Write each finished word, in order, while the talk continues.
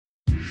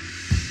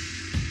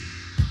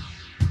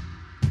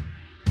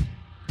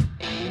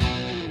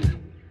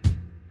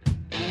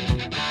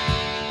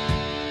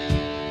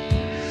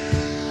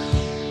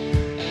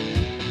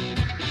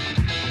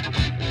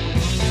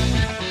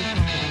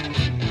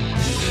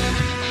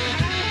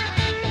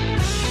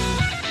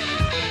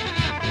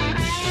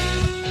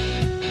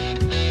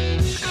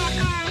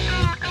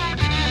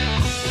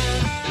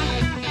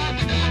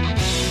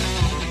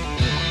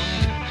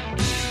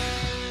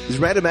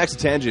Random Acts of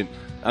Tangent.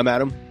 I'm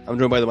Adam. I'm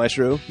joined by the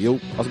Maestro. Yo.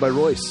 Also by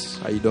Royce.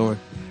 How you doing?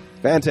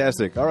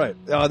 Fantastic. All right.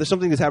 There's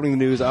something that's happening in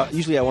the news.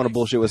 Usually I want to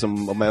bullshit with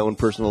some of my own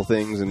personal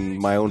things and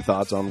my own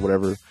thoughts on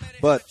whatever.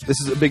 But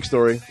this is a big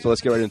story, so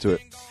let's get right into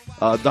it.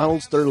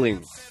 Donald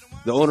Sterling,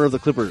 the owner of the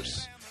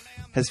Clippers,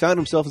 has found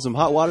himself in some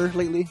hot water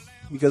lately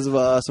because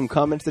of some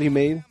comments that he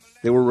made.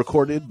 They were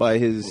recorded by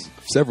his...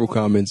 Several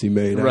comments he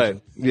made.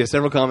 Right. Yeah,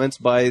 several comments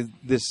by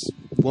this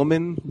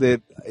woman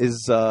that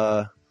is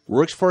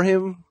works for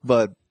him,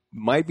 but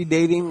might be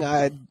dating.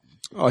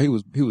 Oh, he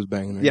was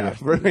banging her. Yeah,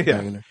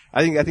 Banging her.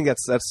 I think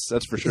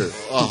that's for sure.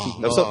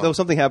 There was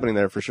something happening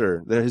there for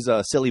sure. There's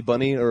Silly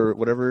Bunny or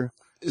whatever.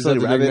 Is Silly that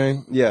the Rabbit.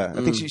 nickname? Yeah,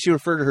 I think she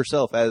referred to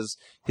herself as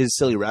his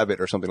Silly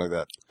Rabbit or something like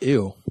that.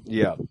 Ew.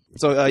 Yeah.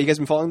 So you guys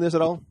been following this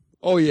at all?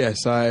 Oh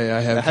yes, I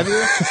have. Have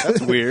you?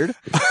 That's weird.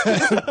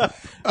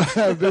 I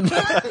have been.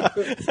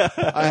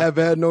 I have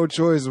had no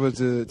choice but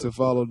to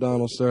follow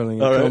Donald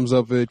Sterling.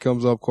 It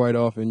comes up quite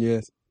often.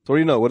 Yes. So what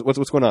do you know?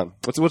 What's going on?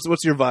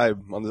 What's your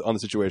vibe on the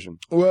situation?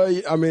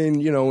 Well, I mean,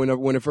 you know,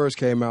 when it first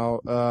came out,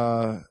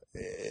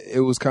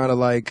 it was kind of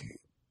like,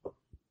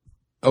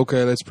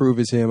 okay, let's prove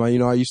it's him. I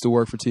used to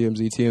work for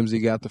TMZ.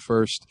 TMZ got the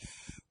first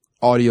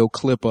audio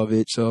clip of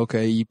it. So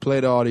okay, you play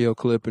the audio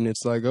clip, and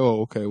it's like,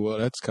 oh, okay, well,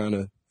 that's kind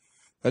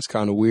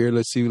of weird.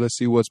 Let's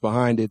see what's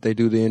behind it. They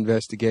do the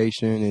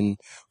investigation and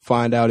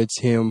find out it's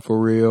him for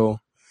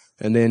real.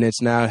 And then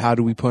it's now, how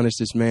do we punish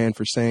this man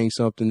for saying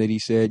something that he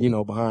said,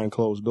 behind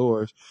closed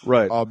doors?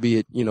 Right.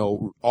 Albeit,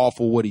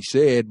 awful what he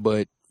said,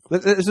 but...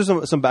 Let's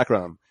do some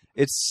background.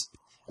 It's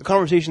a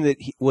conversation that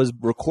was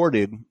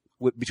recorded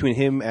between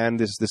him and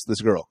this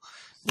girl.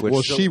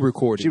 She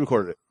recorded. She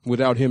recorded it.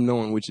 Without him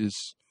knowing, which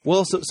is...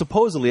 Well,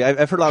 supposedly,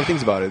 I've heard a lot of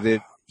things about it,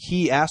 that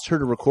he asked her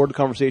to record the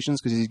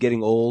conversations because he's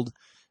getting old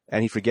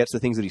and he forgets the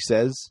things that he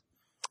says.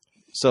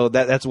 So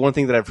that's one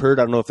thing that I've heard.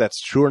 I don't know if that's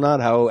true or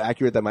not, how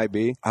accurate that might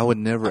be. I would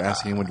never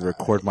ask anyone to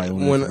record my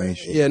own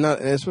information. Yeah,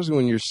 especially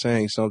when you're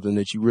saying something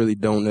that you really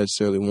don't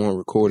necessarily want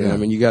recorded. Yeah. I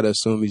mean, you got to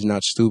assume he's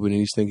not stupid and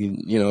he's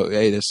thinking,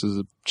 hey, this is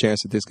a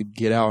chance that this could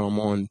get out. I'm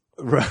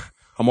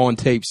on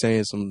tape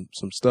saying some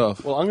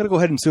stuff. Well, I'm going to go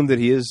ahead and assume that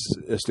he is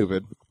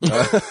stupid. I'm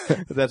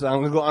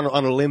going to go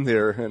on a limb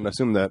here and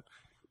assume that.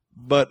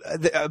 But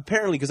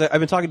apparently, because I've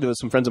been talking to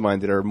some friends of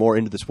mine that are more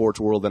into the sports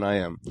world than I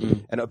am,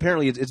 and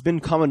apparently it's been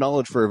common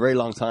knowledge for a very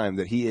long time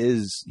that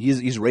he's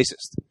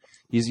racist.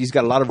 He's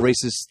got a lot of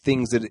racist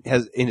things that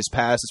has in his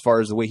past, as far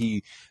as the way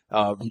he's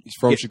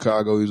from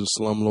Chicago. He was a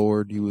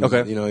slumlord. He was,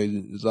 okay.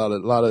 There's a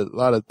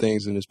lot of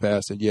things in his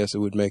past that yes, it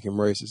would make him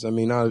racist. I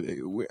mean,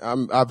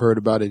 I've heard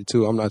about it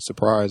too. I'm not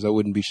surprised. I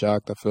wouldn't be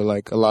shocked. I feel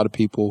like a lot of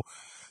people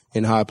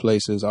in high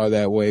places are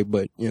that way.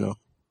 But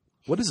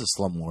what is a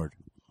slumlord?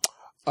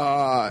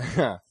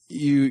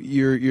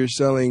 You're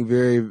selling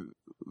very,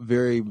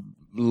 very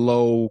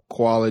low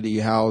quality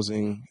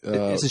housing.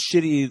 It's a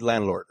shitty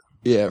landlord.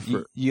 Yeah,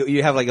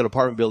 you have like an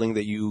apartment building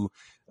that you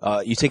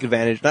take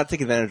advantage, not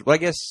take advantage, but I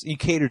guess you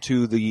cater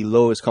to the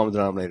lowest common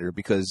denominator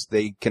because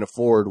they can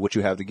afford what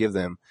you have to give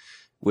them,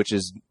 which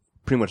is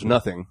pretty much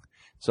nothing.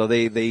 So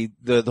the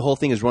whole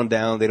thing is run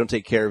down. They don't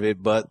take care of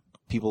it, but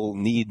people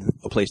need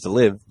a place to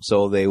live,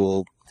 so they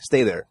will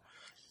stay there.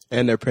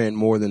 And they're paying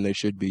more than they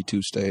should be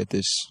to stay at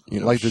this,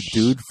 like the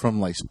dude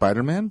from like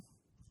Spider-Man.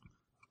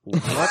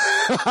 What?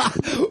 I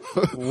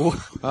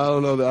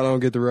don't know. I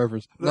don't get the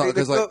reference. No,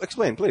 because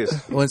explain, please.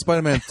 Well, in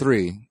Spider-Man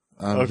 3,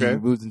 he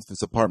moved into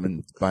this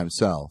apartment by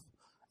himself,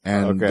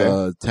 and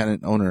the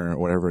tenant owner or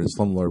whatever, his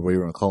slumlord, whatever you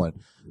want to call it,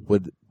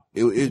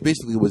 it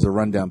basically was a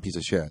rundown piece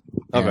of shit.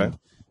 Okay.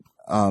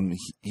 And,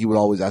 he would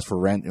always ask for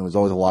rent. It was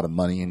always a lot of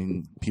money,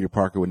 and Peter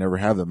Parker would never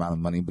have the amount of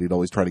money, but he'd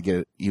always try to get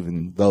it,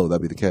 even though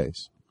that'd be the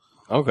case.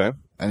 Okay.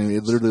 I mean,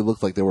 it literally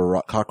looked like there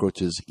were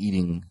cockroaches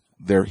eating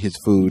his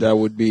food. That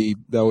would be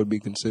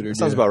considered.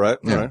 Sounds about right.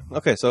 Yeah. All right.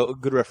 Okay, so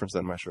good reference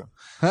then, Maestro.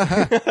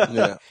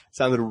 Yeah.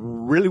 Sounded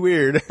really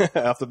weird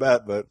off the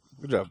bat, but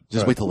good job.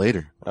 Just wait till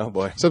later. Oh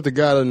boy. Except the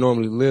guy that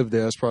normally lived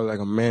there, it's probably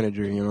like a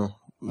manager,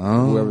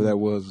 whoever that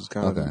was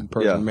kind of the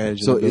person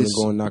managing the building,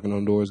 going knocking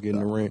on doors, getting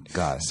the rent.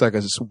 Got it. It's like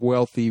a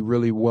wealthy,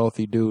 really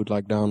wealthy dude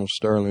like Donald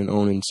Sterling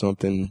owning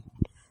something,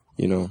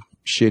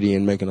 shitty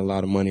and making a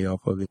lot of money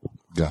off of it.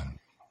 Got it.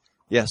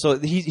 Yeah, so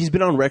he's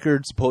been on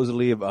record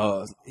supposedly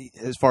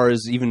as far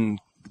as even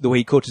the way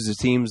he coaches his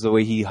teams, the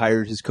way he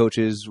hired his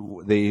coaches.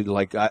 They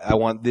like, I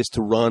want this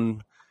to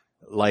run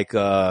like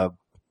I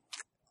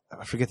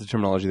forget the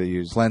terminology they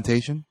used.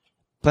 Plantation.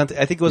 I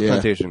think it was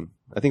plantation.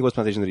 I think it was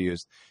plantation that he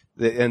used.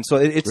 And so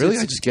it's really,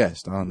 I just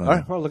guessed. I don't know. All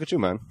right, well, look at you,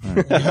 man.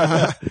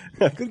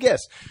 Good guess.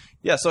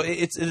 Yeah, so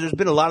there's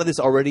been a lot of this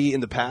already in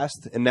the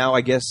past, and now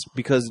I guess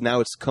because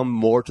now it's come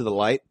more to the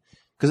light.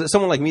 Because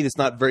someone like me that's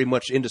not very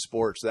much into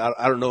sports,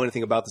 I don't know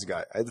anything about this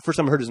guy. The first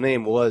time I heard his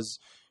name was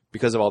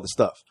because of all this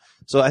stuff.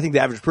 So I think the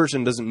average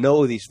person doesn't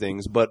know these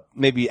things, but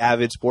maybe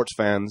avid sports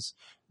fans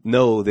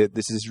know that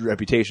this is his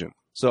reputation.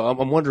 So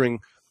I'm wondering,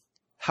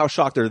 how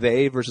shocked are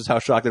they versus how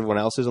shocked everyone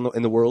else is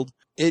in the world?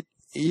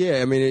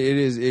 Yeah, I mean,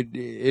 it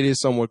is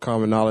somewhat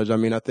common knowledge. I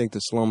mean, I think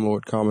the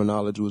slumlord common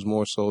knowledge was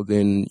more so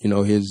than,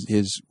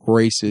 his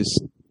racist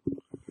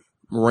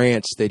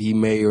rants that he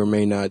may or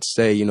may not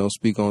say,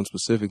 speak on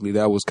specifically.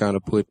 That was kind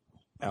of put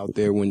out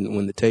there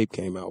when the tape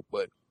came out.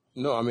 But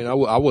no, I mean, I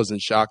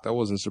wasn't shocked. I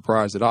wasn't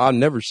surprised at all. I'm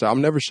never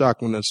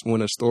shocked when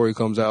a story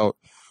comes out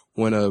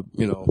when a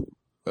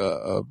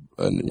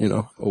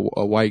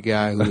white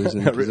guy who is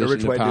in a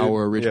position of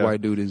power, a rich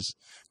white dude is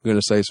going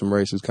to say some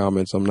racist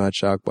comments. I'm not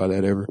shocked by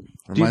that ever.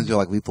 Reminds me of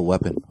like Lethal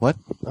Weapon. What?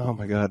 Oh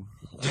my God.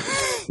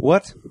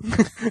 What?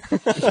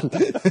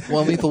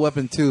 Well, Lethal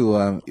Weapon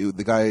 2,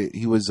 the guy,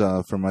 he was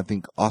from, I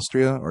think,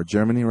 Austria or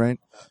Germany, right?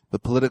 The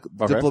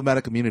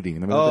diplomatic immunity.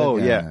 Oh,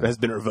 yeah. It has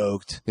been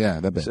revoked.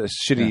 Yeah, that bit.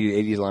 It's a shitty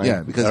 80s line.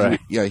 Yeah, because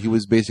he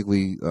was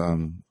basically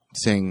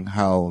saying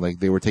how like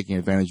they were taking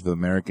advantage of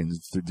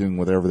Americans through doing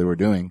whatever they were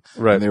doing.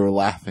 Right. And they were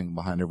laughing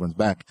behind everyone's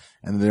back.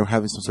 And they were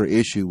having some sort of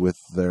issue with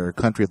their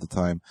country at the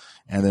time.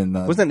 And then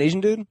wasn't that an Asian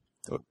dude?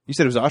 You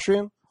said it was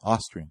Austrian?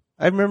 Austrian.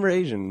 I remember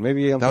Asian.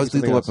 Maybe that was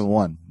Lethal Weapon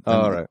 1. Oh,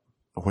 all right.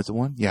 Or was it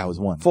 1? Yeah, it was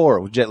 1.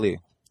 4 with Jet Li.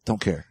 Don't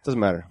care. Doesn't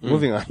matter.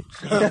 Moving on.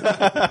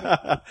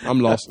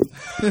 I'm lost.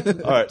 All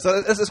right,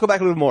 so let's go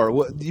back a little more.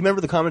 Do you remember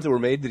the comments that were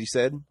made that he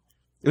said?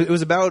 It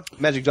was about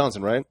Magic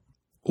Johnson, right?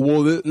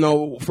 Well,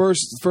 no.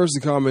 First, the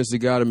comments that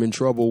got him in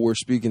trouble were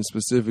speaking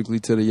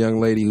specifically to the young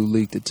lady who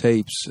leaked the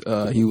tapes.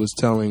 He was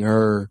telling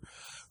her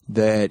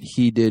that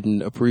he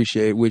didn't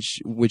appreciate,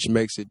 which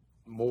makes it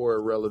more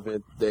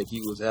irrelevant that he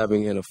was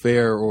having an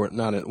affair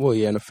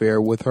an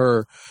affair with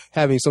her,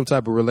 having some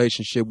type of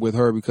relationship with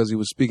her, because he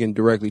was speaking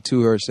directly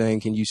to her, saying,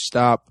 "Can you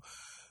stop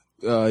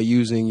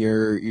using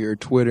your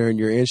Twitter and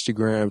your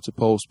Instagram to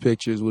post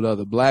pictures with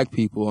other black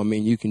people? I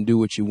mean, you can do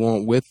what you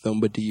want with them,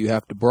 but do you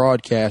have to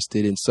broadcast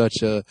it in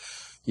such a,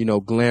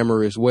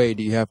 glamorous way?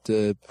 Do you have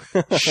to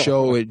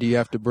show it? Do you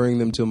have to bring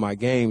them to my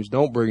games?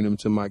 Don't bring them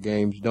to my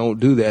games. Don't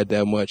do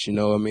that much. I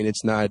mean,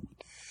 it's not,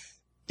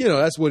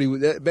 that's what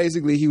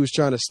basically he was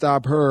trying to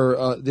stop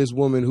her, this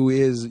woman who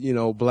is,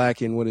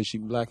 black and, what is she,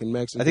 black and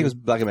Mexican? I think it was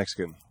black and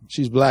Mexican.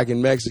 She's black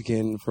and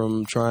Mexican,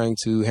 from trying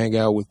to hang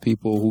out with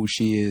people who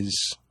she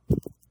is,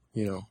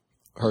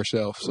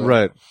 herself. So,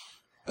 right.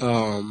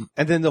 And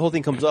then the whole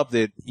thing comes up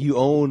that you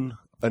own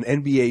an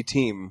NBA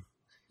team.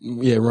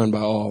 Yeah, run by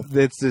all.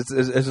 It's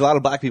a lot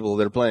of black people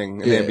that are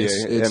playing in the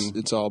NBA.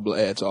 It's all black.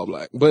 It's all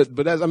black. But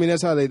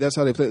that's how they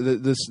play.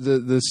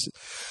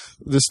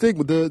 The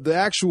stigma, the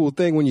actual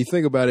thing, when you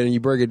think about it and you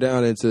break it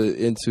down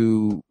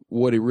into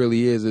what it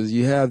really is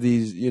you have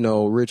these,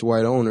 rich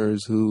white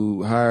owners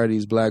who hire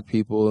these black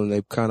people, and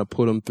they kind of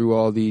put them through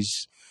all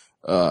these,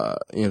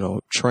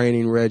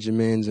 training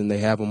regimens, and they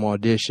have them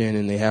audition,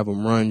 and they have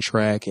them run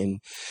track, and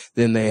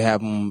then they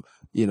have them,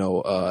 they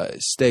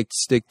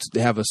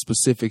have a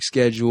specific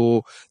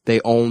schedule.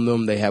 They own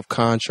them. They have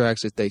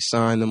contracts that they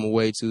sign them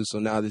away to. So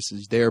now this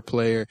is their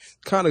player.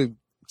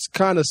 It's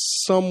kind of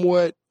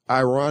somewhat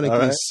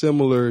ironically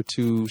similar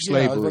to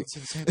slavery.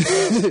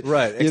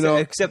 Right.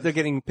 Except they're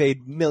getting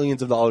paid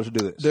millions of dollars to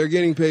do this. They're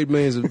getting paid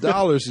millions of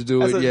dollars to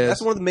do it. Yes.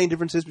 That's one of the main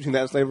differences between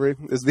that and slavery,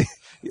 is the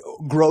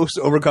gross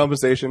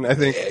overcompensation, I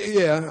think.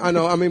 Yeah, I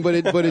know. I mean, but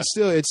it's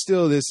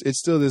still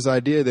this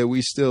idea that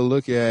we still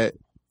look at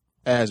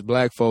as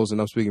black folks, and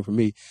I'm speaking for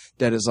me,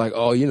 that it's like,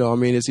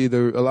 it's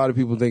either, a lot of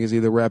people think it's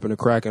either rapping or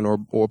cracking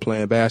or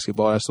playing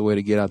basketball. That's the way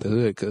to get out the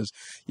hood, because,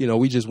 we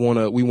want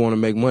to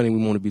make money.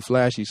 We want to be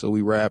flashy, so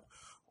we rap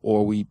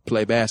or we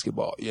play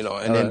basketball,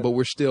 but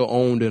we're still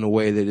owned in a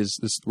way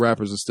that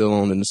rappers are still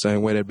owned in the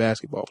same way that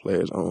basketball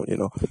players own,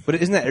 But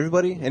isn't that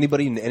everybody?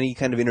 Anybody in any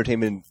kind of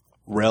entertainment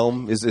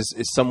realm is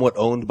somewhat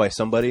owned by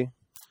somebody?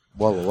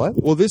 Well, what?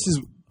 Well, this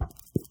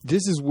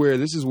is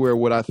where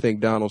what I think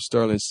Donald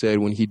Sterling said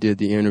when he did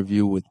the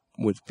interview with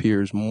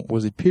Piers.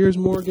 Was it Piers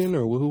Morgan,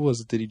 or who was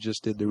it that he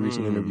just did the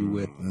recent interview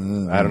with?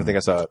 I don't think I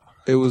saw it.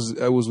 It was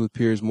with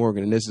Piers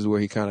Morgan, and this is where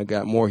he kind of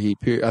got more heat.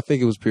 I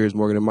think it was Piers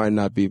Morgan. It might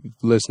not be.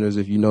 Listeners,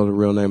 if you know the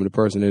real name of the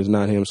person, it's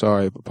not him.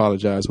 Sorry,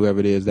 apologize. Whoever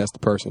it is, that's the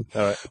person.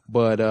 All right.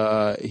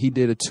 But he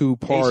did a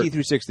 2-part.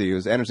 AC360. It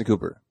was Anderson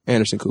Cooper.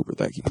 Anderson Cooper,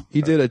 thank you.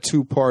 He did a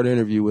 2-part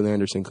interview with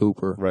Anderson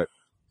Cooper. Right.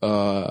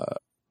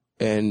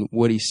 And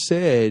what he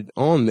said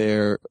on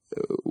there,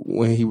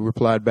 when he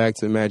replied back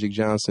to Magic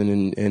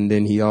Johnson, and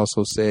then he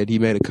also said, he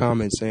made a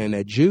comment saying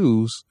that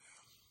Jews,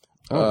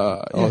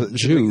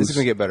 Jews. This is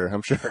going to get better,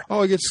 I'm sure.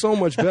 Oh, it gets so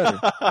much better.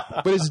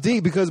 But it's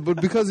deep because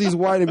he's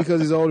white, and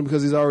because he's old, and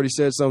because he's already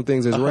said some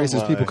things as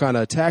racist, people kind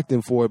of attacked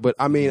him for it. But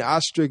I mean, I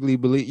strictly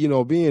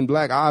believe, being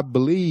black, I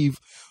believe,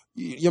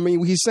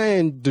 he's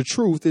saying the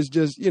truth. Is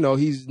just,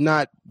 he's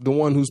not the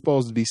one who's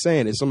supposed to be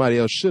saying it. Somebody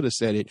else should have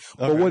said it.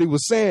 But what he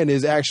was saying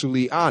is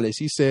actually honest.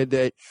 He said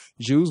that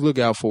Jews look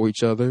out for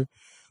each other,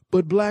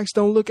 but blacks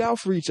don't look out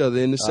for each other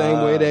in the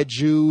same way that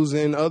Jews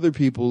and other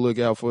people look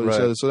out for each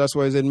other. So that's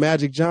why he said,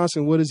 Magic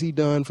Johnson, what has he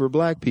done for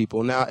black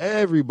people? Now,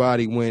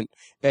 everybody went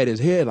at his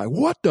head like,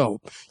 what the?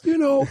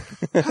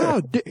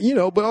 How?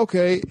 But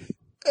okay.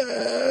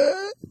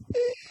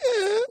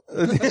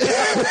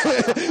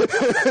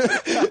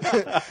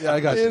 Yeah, I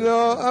got you. You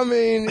know, I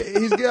mean,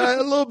 he's got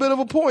a little bit of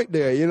a point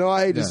there. You know,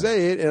 I hate to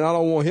say it, and I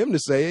don't want him to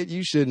say it.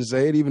 You shouldn't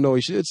say it, even though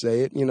he should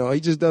say it. You know, he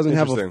just doesn't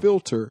have a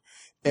filter.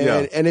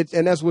 And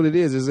that's what it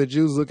is that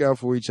Jews look out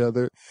for each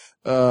other.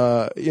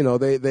 You know,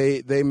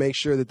 they make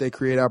sure that they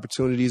create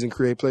opportunities and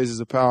create places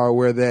of power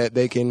where that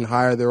they can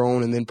hire their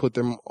own and then put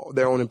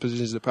their own in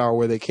positions of power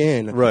where they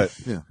can. Right.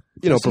 Yeah.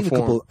 You know,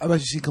 perform. I've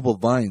actually seen a couple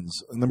of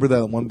vines. Remember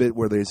that one bit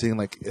where they're saying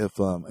like if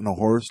in a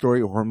horror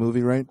story, a horror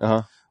movie, right?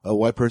 A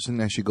white person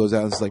actually goes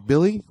out and is like,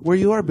 "Billy, where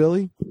you are,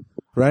 Billy?"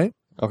 Right?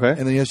 Okay. And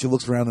then he actually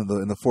looks around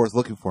in the forest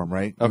looking for him,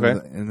 right? Okay.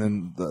 And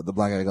then the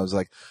black guy goes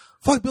like,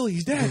 "Fuck Billy,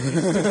 he's dead."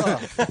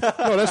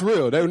 No, that's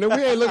real. We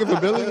ain't looking for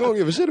Billy. We don't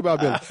give a shit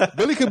about Billy.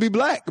 Billy could be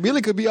black.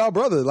 Billy could be our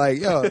brother. Like,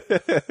 yo,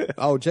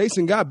 oh,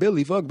 Jason got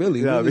Billy. Fuck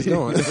Billy. Yeah, What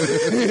doing?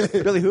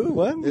 Billy who?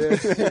 What?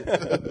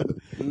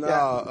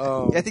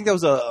 I think that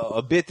was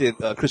a bit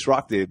that Chris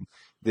Rock did.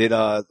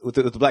 With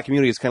the black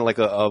community, it's kind of like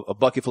a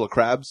bucket full of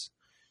crabs.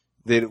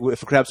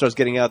 If a crab starts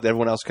getting out,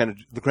 everyone else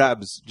the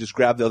crabs just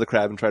grab the other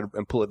crab and try to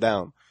pull it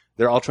down.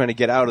 They're all trying to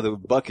get out of the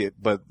bucket,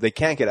 but they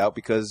can't get out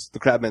because the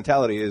crab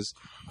mentality is,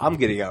 I'm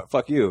getting out.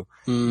 Fuck you.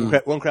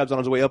 One crab's on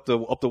his way up the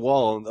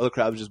wall, and the other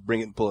crabs just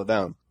bring it and pull it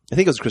down. I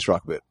think it was a Chris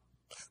Rock bit.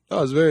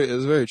 No, it's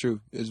very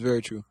true. It's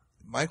very true.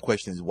 My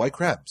question is, why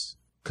crabs?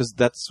 Because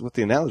that's what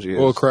the analogy is.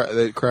 Well,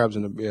 crabs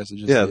in the it's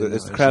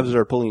the crabs that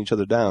are pulling each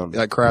other down.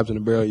 Like crabs in a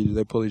barrel,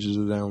 they pull each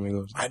other down when it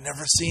goes. I've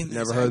never seen this.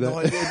 Never heard that? No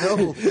idea.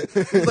 No.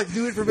 It's like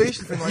new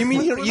information from You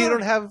mean you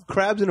don't have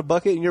crabs in a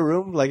bucket in your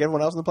room like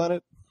everyone else on the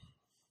planet?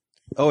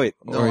 Oh wait,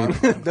 no,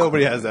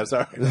 nobody has that.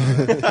 Sorry.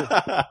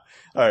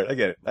 All right, I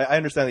get it. I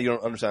understand that you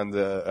don't understand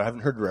I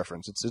haven't heard the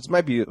reference. It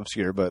might be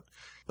obscure, but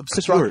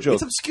obscure. Joke.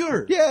 It's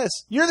obscure. Yes,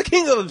 you're the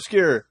king of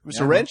obscure,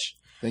 Mr. Wrench.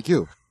 Thank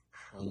you.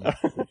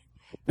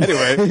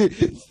 Anyway,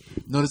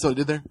 notice what I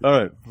did there? All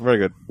right, very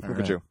good. Look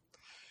at you.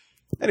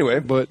 Anyway,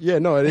 but yeah,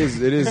 no, it is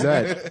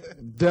that.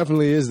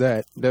 Definitely is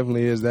that.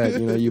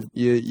 You know, you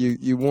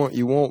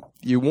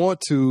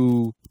want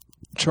to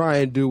try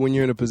and do when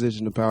you're in a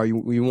position of power.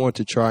 You want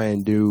to try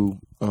and do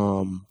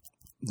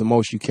the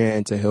most you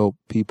can to help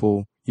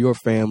people, your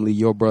family,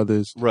 your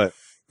brothers, right?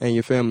 And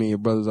your family and your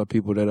brothers are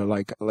people that are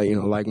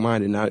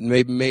like-minded. Now,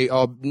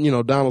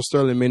 Donald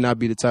Sterling may not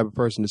be the type of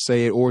person to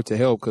say it or to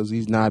help because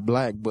he's not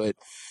black, but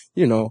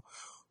you know,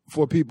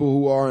 for people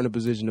who are in a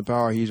position of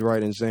power, he's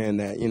right in saying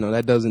that. You know,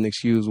 that doesn't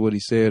excuse what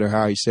he said or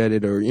how he said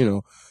it, or you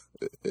know,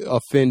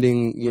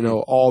 offending, you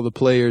know, all the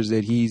players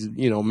that he's,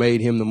 you know, made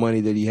him the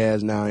money that he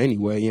has now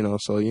anyway, you know,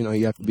 so, you know,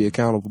 you have to be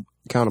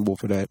accountable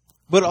for that.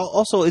 But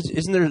also,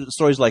 isn't there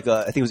stories like,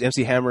 I think it was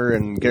MC Hammer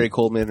and Gary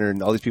Coleman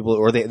and all these people,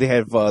 or they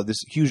have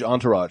this huge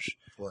entourage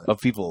of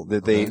people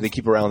that they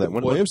keep around them.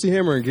 Well, MC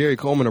Hammer and Gary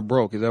Coleman are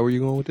broke. Is that where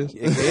you're going with this?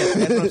 Yeah,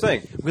 that's what I'm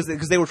saying.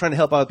 Because they were trying to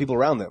help out people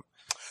around them.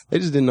 They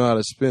just didn't know how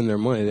to spend their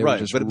money. They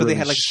right, were just but they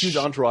had like a huge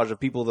entourage of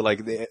people that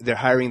like they're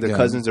hiring their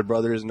cousins, their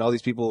brothers, and all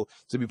these people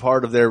to be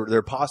part of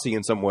their posse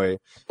in some way,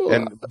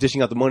 and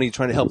dishing out the money,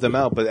 trying to help them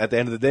out. But at the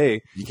end of the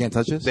day, you can't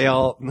touch this. They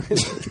all.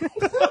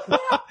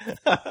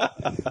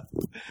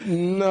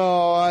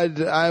 No,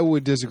 I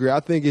would disagree. I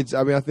think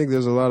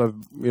there's a lot of,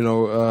 you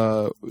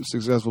know,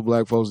 successful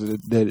black folks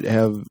that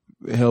have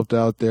helped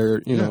out there,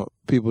 you know,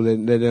 people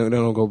that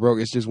don't go broke.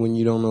 It's just when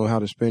you don't know how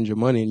to spend your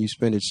money and you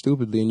spend it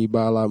stupidly and you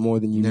buy a lot more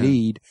than you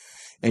need,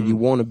 and you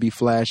want to be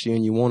flashy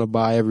and you want to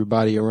buy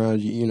everybody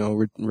around you, you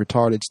know,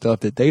 retarded stuff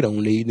that they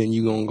don't need, then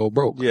you're going to go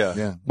broke.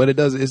 Yeah. But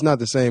it's not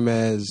the same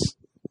as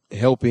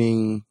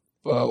helping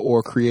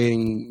or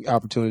creating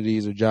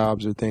opportunities or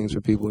jobs or things for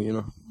people, you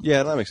know.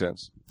 Yeah, that makes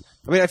sense.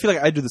 I mean, I feel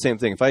like I'd do the same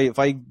thing. If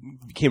I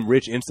became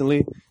rich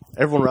instantly,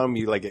 everyone around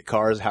me like get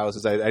cars,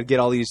 houses. I'd get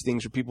all these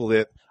things for people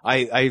that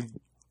I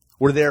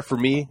were there for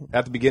me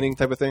at the beginning,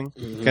 type of thing.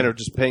 Mm-hmm. Kind of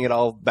just paying it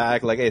all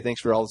back. Like, hey,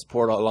 thanks for all the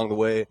support along the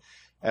way.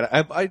 And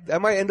I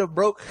might end up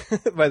broke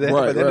by the end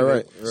of it.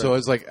 Right. So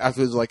it's like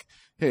after it's like,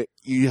 hey,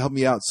 you helped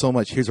me out so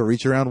much. Here's a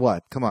reach around.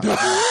 What? Come on.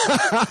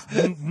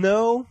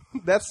 No,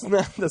 that's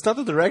not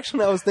the direction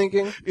I was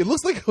thinking. It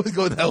looks like it was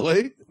going that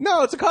way.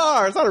 No, it's a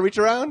car. It's not a reach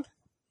around.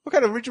 What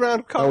kind of reach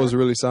around car? That was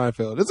really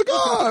Seinfeld. It's a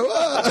car.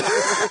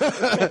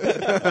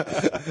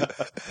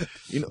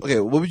 You know, okay,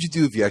 what would you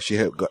do if you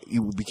actually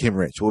you became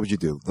rich? What would you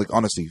do? Like,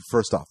 honestly,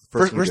 first off.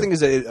 First thing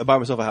is I buy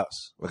myself a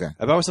house. Okay.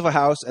 I buy myself a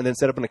house and then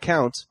set up an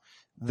account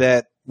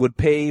that would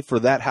pay for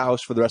that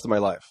house for the rest of my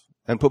life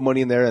and put money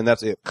in there, and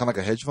that's it. Kind of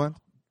like a hedge fund?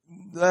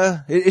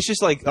 It's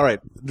just like, all right,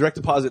 direct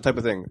deposit type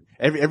of thing.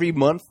 Every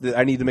month that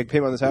I need to make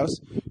payment on this house,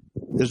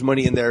 there's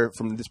money in there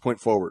from this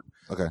point forward.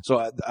 Okay.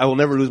 So I will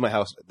never lose my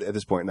house at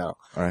this point now.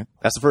 All right.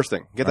 That's the first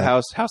thing. Get the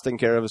house taken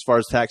care of as far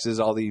as taxes,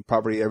 all the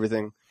property,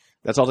 everything.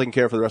 That's all taken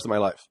care of for the rest of my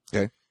life.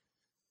 Okay.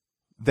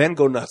 Then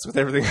go nuts with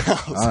everything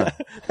else. Right.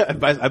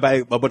 I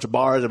buy a bunch of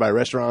bars, I buy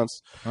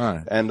restaurants. All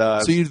right. And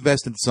so you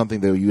invest into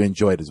something that you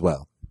enjoyed as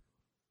well.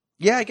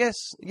 Yeah, I guess.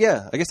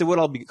 Yeah, I guess they would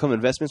all become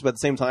investments, but at the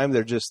same time,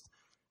 they're just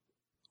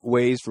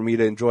ways for me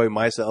to enjoy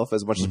myself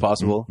as much as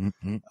possible.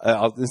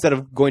 Instead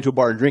of going to a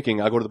bar and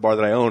drinking, I'll go to the bar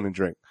that I own and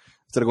drink.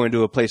 Instead of going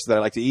to a place that I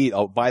like to eat,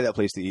 I'll buy that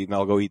place to eat and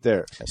I'll go eat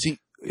there. See,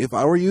 if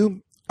I were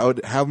you, I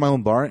would have my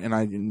own bar and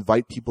I'd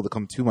invite people to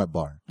come to my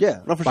bar. Yeah,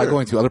 no, for by sure.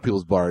 going to other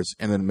people's bars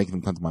and then making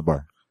them come to my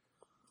bar.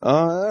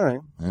 All right.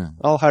 Yeah.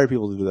 I'll hire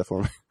people to do that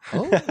for me.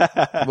 Oh.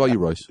 What about you,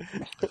 Royce?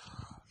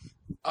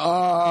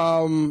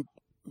 I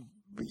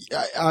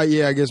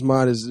guess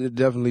mine is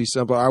definitely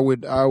simple. I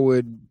would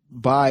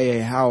buy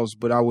a house,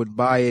 but I would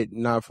buy it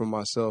not for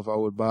myself. I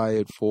would buy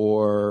it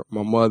for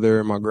my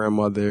mother, my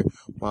grandmother,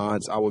 my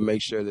aunts. I would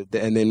make sure and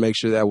then make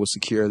sure that was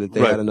secure, that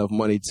they had enough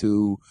money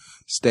to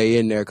stay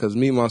in there. Because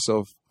me,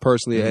 myself,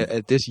 personally,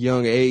 at this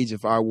young age,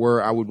 if I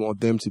would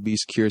want them to be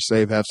secure,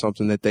 safe, have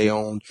something that they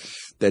own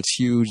that's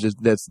huge,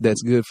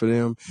 that's good for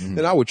them.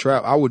 Then I would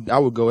travel. I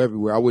would go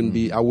everywhere. I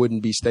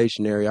wouldn't be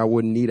stationary. I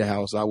wouldn't need a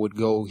house. I would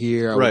go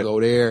here. I would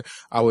go there.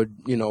 I would,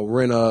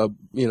 rent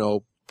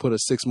put a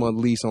 6-month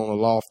lease on a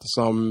loft or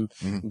something,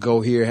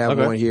 go here, have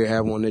one here,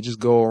 have one there, just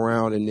go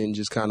around and then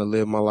just kind of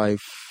live my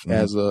life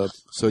as a...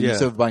 So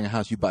instead of buying a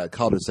house, you buy a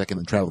cul-de-sac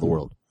and travel the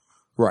world.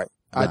 Right.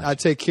 Gotcha. I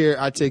take care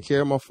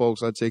of my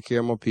folks. I take care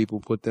of my people,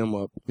 put them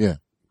up. Yeah.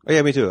 Oh,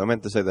 yeah, me too. I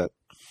meant to say that.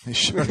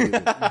 Sure.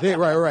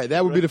 Right.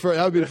 That would be the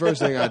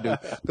first thing I do.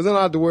 Because then I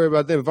don't have to worry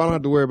about them. If I don't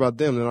have to worry about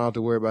them, then I don't have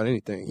to worry about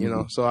anything.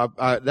 So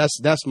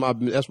that's my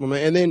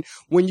man. And then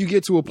when you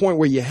get to a point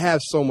where you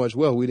have so much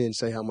wealth, we didn't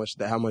say how much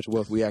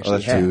wealth we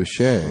actually have. That's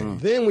true.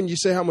 Then when you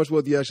say how much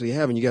wealth you actually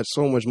have, and you got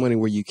so much money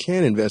where you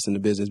can invest in the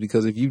business,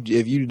 because if you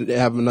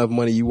have enough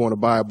money, you want to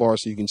buy a bar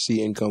so you can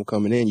see income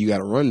coming in. You got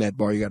to run that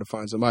bar. You got to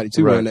find somebody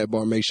to run that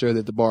bar. Make sure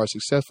that the bar is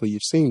successful.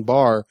 You've seen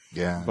Bar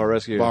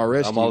Rescue.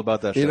 I'm all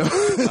about that show.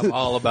 I'm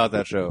all about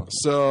that show.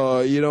 So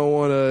you don't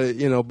want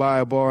to, buy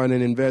a bar and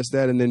then invest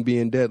that and then be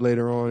in debt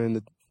later on in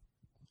the.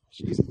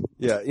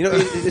 Yeah,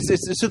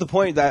 it's to the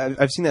point that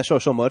I've seen that show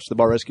so much, The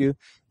Bar Rescue,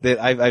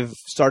 that I've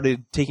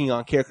started taking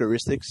on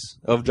characteristics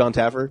of John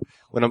Taffer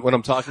when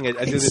I'm talking.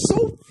 I do this.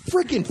 So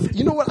freaking.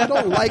 You know what? I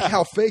don't like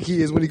how fake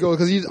he is when he goes,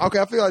 because he's okay.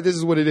 I feel like this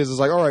is what it is. It's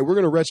like, all right, we're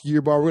gonna rescue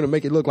your bar. We're gonna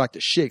make it look like the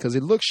shit, because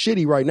it looks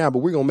shitty right now, but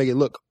we're gonna make it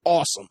look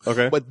awesome.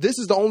 Okay. But this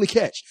is the only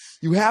catch.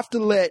 You have to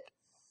let.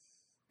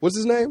 What's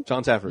his name?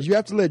 John Taffer. You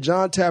have to let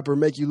John Tapper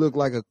make you look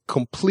like a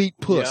complete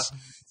puss.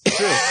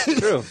 Yeah.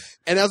 True.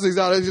 And that's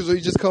exactly so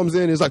he just comes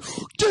in and is like,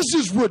 this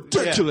is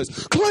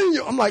ridiculous. Clean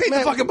your. I'm like, Paint man,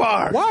 the fucking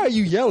bar. Why are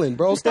you yelling,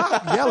 bro?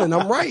 Stop yelling.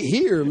 I'm right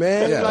here,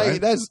 man. Yeah, like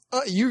right? that's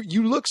you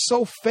look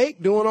so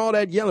fake doing all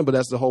that yelling, but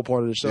that's the whole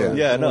part of the show.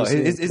 Yeah, no,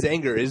 his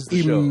anger is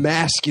the show.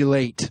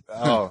 Emasculate.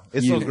 Oh,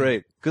 it's so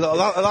great. Because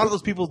a lot of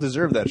those people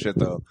deserve that shit,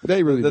 though.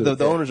 They really do.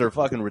 The owners are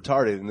fucking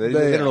retarded, and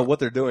they don't know what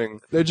they're doing.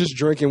 They're just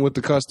drinking with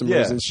the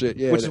customers and shit.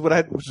 Yeah, which is what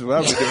I was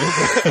doing.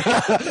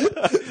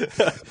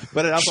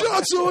 But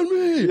shots on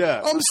me.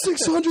 Yeah. I'm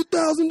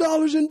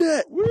 $600,000 in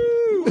debt.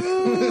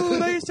 Woo!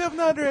 Lay yourself,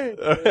 Andre.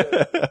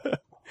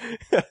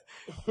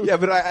 Yeah,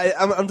 but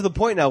I'm to the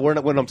point now where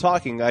when I'm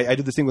talking, I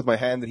do this thing with my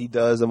hand that he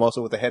does. I'm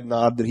also with the head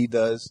nod that he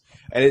does,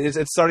 and it's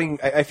starting.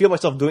 I feel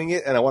myself doing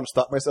it, and I want to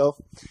stop myself,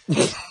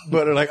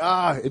 but I'm like,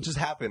 it just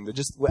happened. It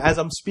just as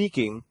I'm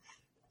speaking,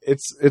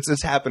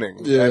 it's happening.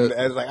 Yeah, and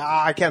it's like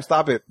I can't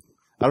stop it.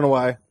 I don't know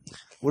why.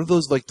 What are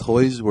those like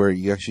toys where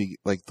you actually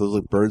like those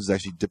like birds that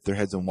actually dip their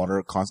heads in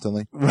water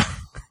constantly?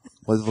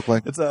 What does it look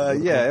like? It's I know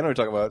what you're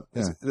talking about.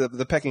 Yeah. It's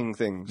the pecking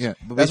things. Yeah,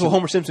 That's what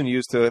Homer Simpson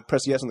used to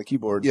press yes on the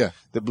keyboard. Yeah,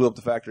 that blew up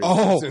the factory.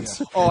 Oh,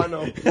 I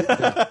know. He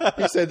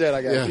said that.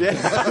 I got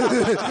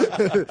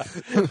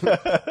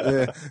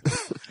yeah.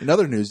 In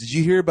other news, did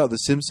you hear about the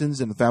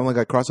Simpsons and the Family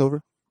Guy crossover?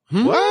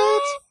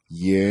 What?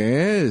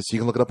 Yes, you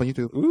can look it up on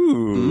YouTube.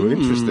 Ooh,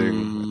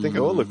 interesting. I think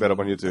I will look that up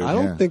on YouTube. I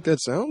don't think that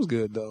sounds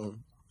good though.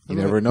 You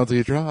never know till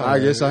you try. I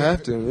guess I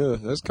have to. Yeah,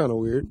 that's kind of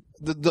weird.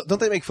 Don't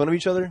they make fun of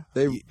each other?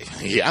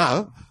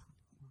 Yeah.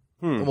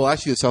 Well,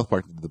 actually, the South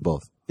Park did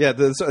both. Yeah,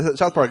 the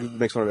South Park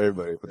makes fun of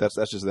everybody, but that's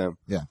just them.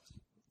 Yeah.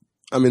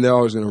 I mean, they're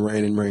always going to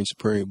reign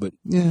supreme, but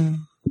yeah,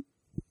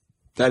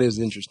 that is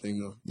interesting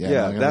though.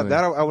 Yeah, that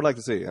I would like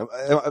to see.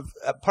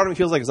 Part of me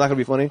feels like it's not going to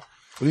be funny.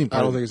 What do you mean? I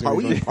don't think it's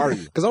going to be funny.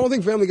 Because I don't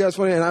think Family Guy's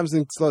funny, and I've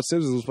thought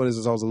Simpsons was funny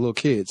since I was a little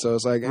kid. So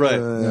it's like,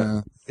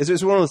 right.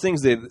 It's one of those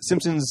things that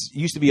Simpsons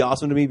used to be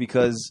awesome to me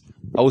because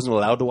I wasn't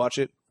allowed to watch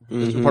it. It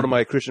was part of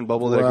my Christian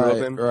bubble that I grew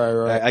up in.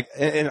 Right.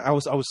 And I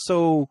was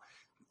so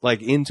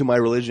like into my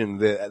religion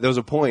that there was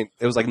a point.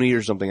 It was like New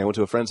Year's or something. I went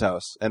to a friend's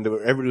house and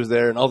everybody was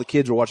there, and all the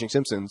kids were watching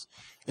Simpsons.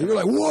 And you're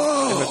like,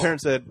 whoa! And my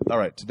parents said, "All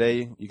right,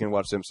 today you can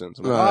watch Simpsons."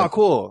 I'm like, "Oh,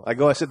 cool!"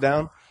 I sit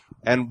down,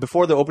 and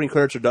before the opening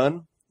credits are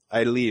done,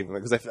 I leave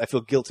because I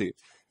feel guilty.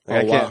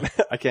 Like,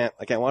 I can't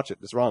watch it.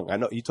 It's wrong. I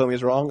know you told me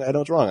it's wrong. I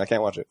know it's wrong. I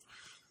can't watch it.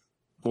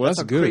 Well,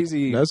 that's good.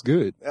 Crazy. That's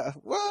good.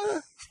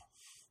 What?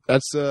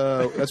 That's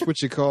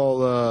what you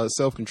call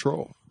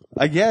self-control.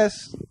 I guess.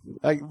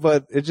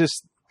 But it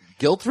just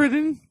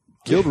guilt-ridden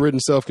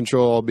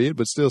self-control, albeit,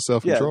 but still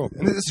self-control. Yeah.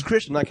 And this is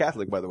Christian, not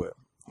Catholic, by the way.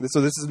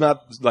 So this is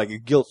not like a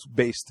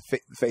guilt-based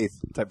faith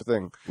type of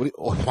thing.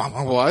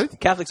 What?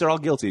 Catholics are all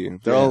guilty.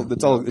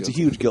 It's a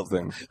huge guilt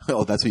thing.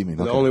 Oh, that's what you mean.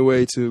 The only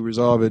way to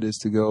resolve it is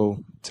to go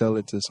tell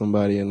it to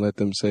somebody and let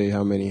them say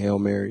how many Hail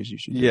Marys you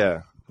should do.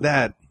 Yeah.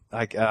 That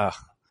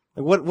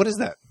what is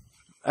that?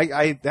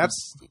 I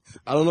that's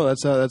I don't know.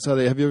 That's how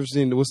they. Have you ever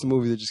seen what's the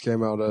movie that just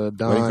came out?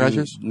 Don Wedding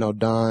Crashers? No,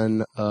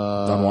 Don.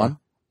 Don Juan?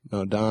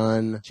 No,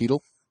 Don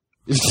Cheadle?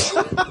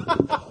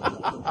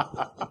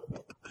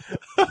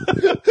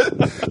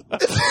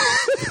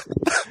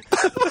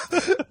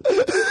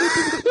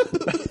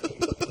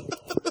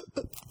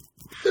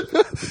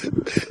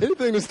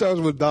 Anything that starts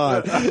with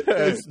Don.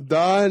 It's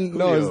Don.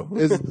 No,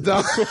 it's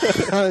Don.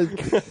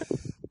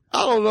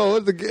 I don't know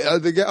what the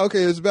guy.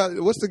 Okay, it's about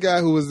what's the guy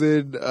who was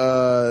in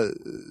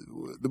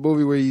the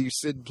movie where you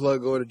sit and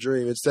plug go in a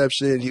dream?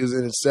 Inception. He was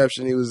in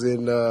Inception. He was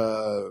in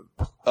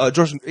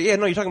George. Yeah,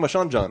 no, you're talking about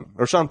Sean John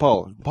or Sean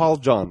Paul. Paul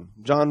John.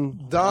 John.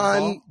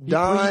 Don.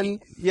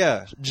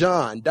 Yeah.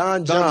 John.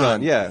 Don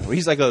John. Yeah,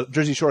 he's like a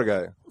Jersey Shore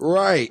guy.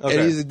 Right, Okay.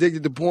 and he's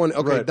addicted to porn.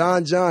 Okay, Right.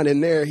 Don John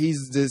in there.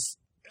 He's this.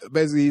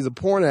 Basically, he's a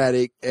porn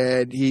addict,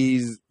 and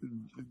he's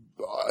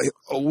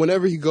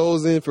whenever he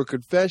goes in for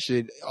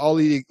confession, all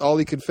he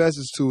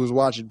confesses to is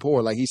watching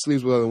porn. Like he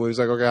sleeps with other women. He's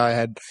like, okay, I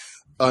had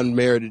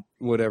unmerited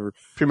whatever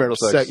Premarital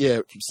sex.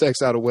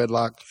 sex out of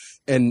wedlock,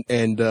 and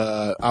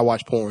I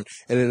watch porn.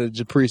 And then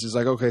the priest is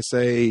like, okay,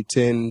 say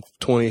 10,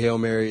 20 Hail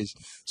Marys.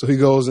 So he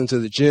goes into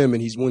the gym,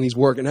 and when he's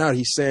working out,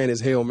 he's saying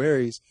his Hail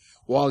Marys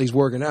while he's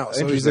working out.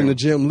 So he's in the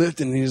gym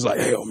lifting, and he's like,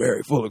 Hail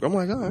Mary, full of. I'm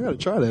like, oh, I got to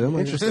try that. I'm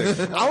like,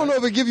 interesting. I don't know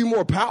if it give you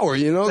more power,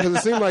 because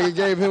it seemed like it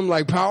gave him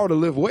like power to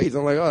lift weights.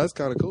 I'm like, oh, that's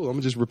kind of cool. I'm going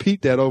to just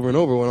repeat that over and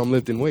over when I'm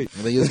lifting weights.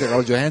 And then you just got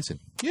Arnold Johansson.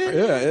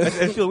 Yeah.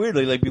 I feel weird.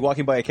 Like be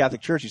walking by a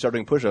Catholic church, you start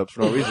doing push-ups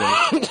for no reason.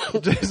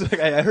 Just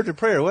like, I heard your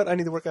prayer. What? I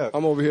need to work out.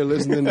 I'm over here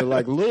listening to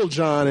like Lil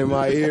Jon in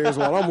my ears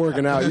while I'm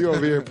working out. You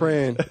over here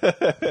praying.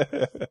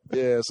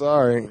 Yeah,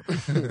 sorry.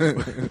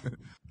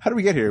 How did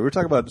we get here? We were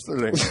talking about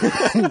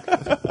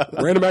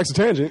Random acts of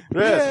tangent.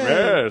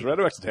 Yes,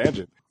 random acts of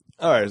tangent.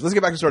 All right, so let's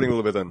get back to starting a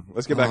little bit then.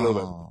 Let's get back a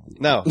little bit.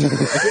 Now,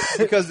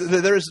 because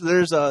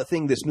there's a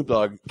thing that Snoop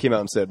Dogg came out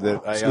and said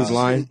that Snoop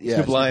Lion? Yeah,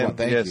 Snoop Lion.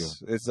 Thank you.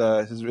 It's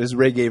his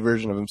reggae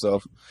version of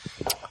himself.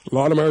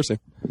 Lord of mercy.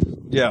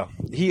 Yeah.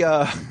 He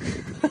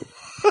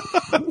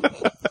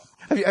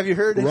have you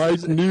heard his,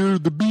 Right near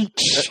the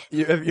beach.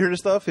 have you heard his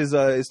stuff? His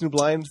Snoop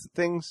Lion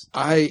things?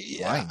 I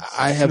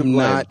have Snoop Lion.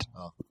 not.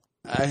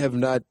 I have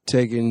not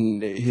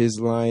taken his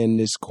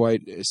lioness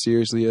quite as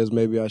seriously as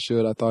maybe I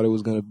should. I thought it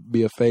was going to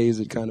be a phase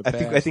that kind of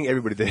passed. I think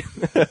everybody did.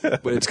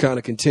 But it's kind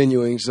of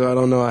continuing, so I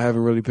don't know. I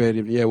haven't really paid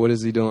it. Yeah, what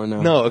is he doing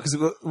now? No, because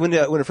when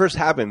it first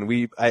happened,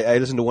 I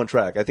listened to one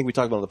track. I think we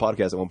talked about it on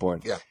the podcast at one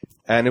point. Yeah.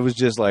 And it was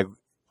just like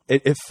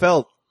it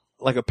felt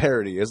like a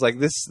parody. It's like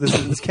this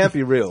can't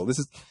be real. This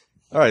is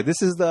all right.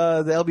 This is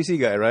the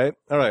LBC guy, right?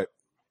 All right.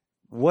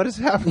 What is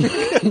happening?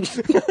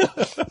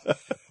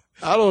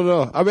 I don't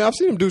know. I mean, I've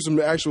seen him do some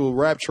actual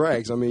rap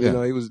tracks. I mean, Yeah.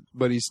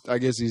 I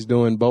guess he's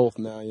doing both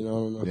now. I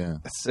don't know. Yeah.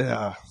 It's,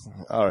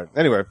 all right.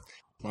 Anyway,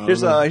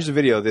 here's a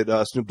video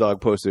that Snoop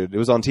Dogg posted. It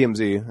was on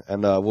TMZ,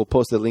 and we'll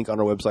post the link on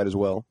our website as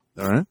well.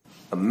 All right.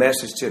 A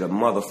message to the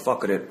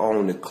motherfucker that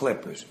owned the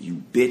Clippers. You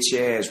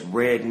bitch-ass,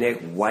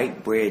 redneck,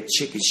 white bread,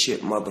 chicken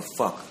shit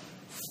motherfucker.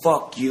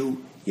 Fuck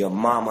you, your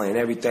mama, and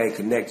everything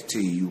connected to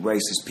you, you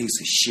racist piece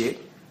of shit.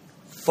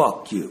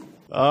 Fuck you.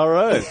 All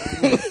right.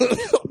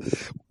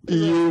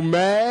 You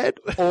mad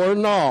or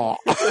nah?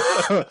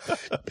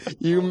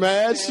 You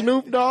mad,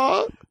 Snoop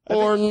Dogg,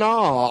 or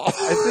nah? I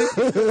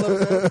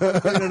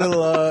think a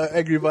little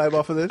angry vibe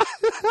off of this.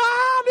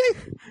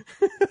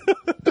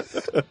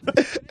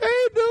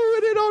 Ain't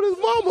doing it on his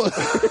mama.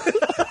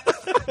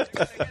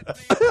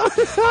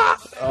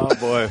 Oh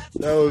boy,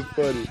 That was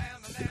funny.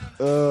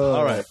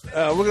 all right.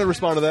 We're gonna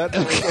respond to that.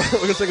 We're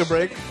gonna take a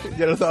break,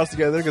 get our thoughts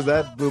together because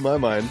that blew my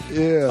mind.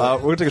 Yeah.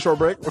 We're gonna take a short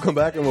break. We'll come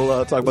back and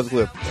we'll talk about the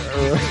clip.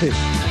 All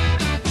right.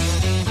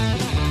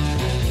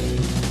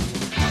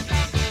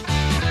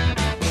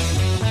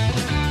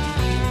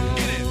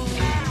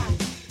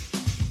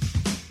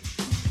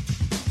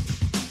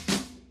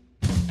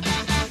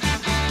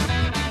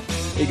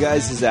 Hey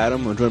guys, this is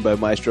Adam. I'm joined by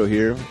Maestro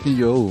here.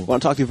 Yo. I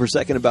want to talk to you for a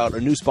second about a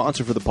new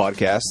sponsor for the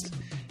podcast.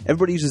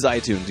 Everybody uses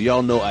iTunes. You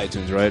all know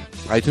iTunes, right?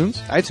 iTunes?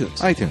 iTunes.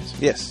 iTunes.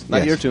 Yes, not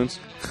Yes. your tunes.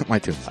 My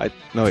tunes.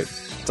 No, wait.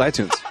 It's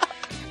iTunes.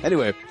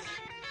 Anyway,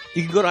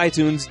 you can go to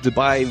iTunes to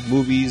buy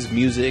movies,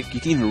 music. You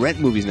can even rent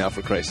movies now,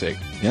 for Christ's sake.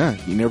 Yeah.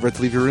 You never have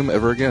to leave your room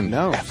ever again.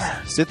 No.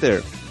 Sit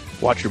there.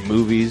 Watch your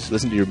movies.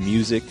 Listen to your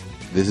music.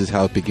 This is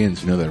how it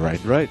begins. You know that,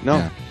 right? Right? No.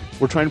 Yeah.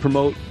 We're trying to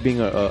promote being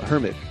a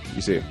hermit,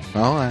 you see.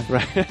 All right.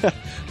 Right.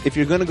 If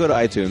you're going to go to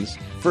iTunes,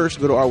 first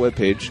go to our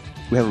webpage.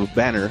 We have a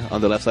banner on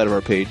the left side of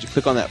our page.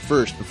 Click on that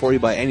first before you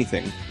buy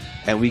anything,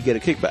 and we get a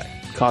kickback.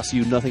 Costs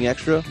you nothing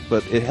extra,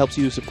 but it helps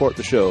you support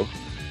the show,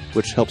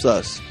 which helps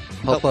us.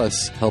 Help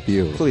us help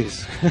you.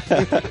 Please.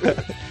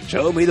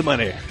 Show me the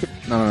money.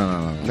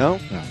 No. No?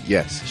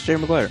 Yes. Jerry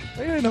Maguire.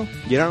 Yeah, I know.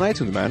 Get on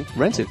iTunes, man.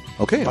 Rent it.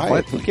 Okay. Buy I'll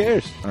it. Who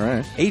cares? All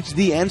right.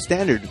 HD and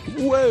standard.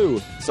 Whoa.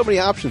 So many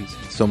options.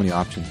 So many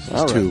options. It's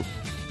All right. two.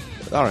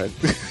 All right.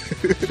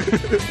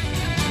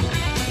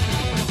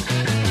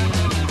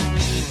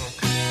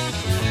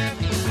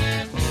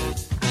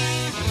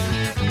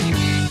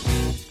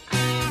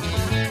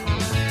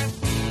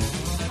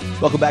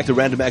 Welcome back to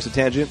Random Acts of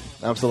Tangent.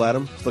 I'm still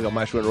Adam. Still got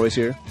Maestro and Royce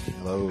here.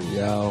 Hello.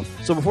 Yo.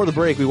 So before the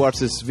break, we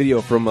watched this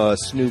video from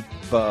Snoop.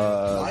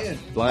 Lion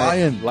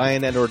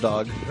and or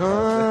dog.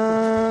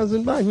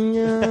 Snoop Lion.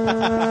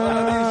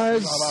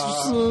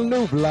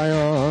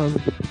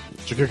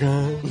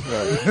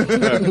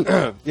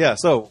 Yeah.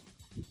 So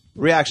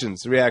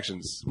reactions.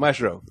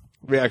 Maestro,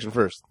 reaction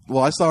first.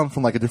 Well, I saw him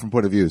from like a different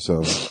point of view,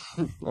 so.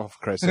 Oh, for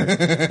Christ's sake!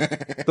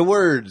 The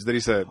words that he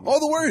said. Oh,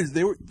 the words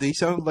they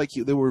sounded like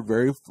they were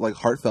very like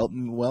heartfelt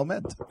and well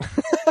meant.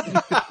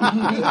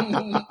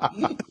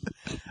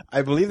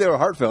 I believe they were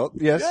heartfelt.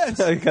 Yes.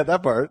 I got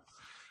that part.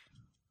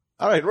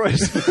 All right,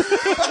 Royce.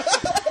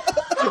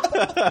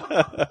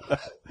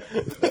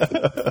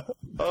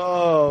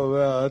 Oh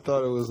man, I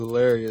thought it was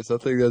hilarious. I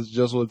think that's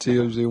just what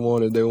TMZ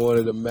wanted. They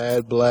wanted a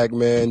mad black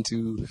man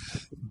to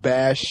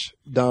bash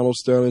Donald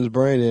Sterling's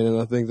brain in,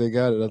 and I think they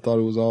got it. I thought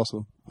it was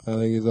awesome. I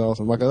think it's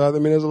awesome. Like, I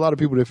mean, there's a lot of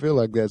people that feel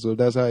like that. So if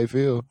that's how you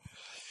feel,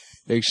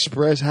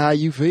 express how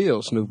you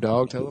feel, Snoop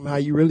Dogg. Tell them how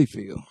you really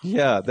feel.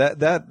 Yeah,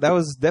 that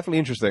was definitely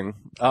interesting.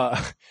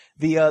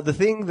 The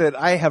thing that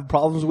I have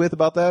problems with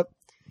about that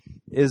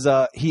is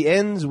he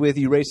ends with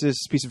 "you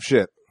racist piece of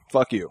shit,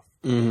 fuck you."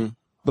 Mm-hmm.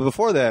 But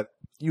before that,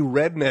 you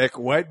redneck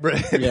white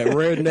bread. Yeah,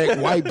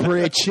 redneck white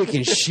bread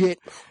chicken shit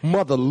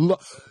mother.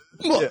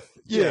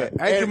 Yeah,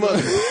 and your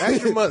mother,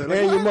 and your mother,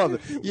 and your mother.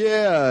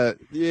 Yeah,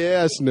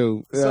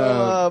 Snoop.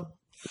 So,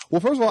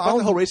 well, first of all, I the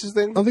don't whole racist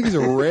thing. I don't think he's a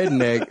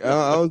redneck.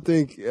 I don't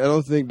think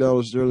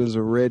Donald Sterling's a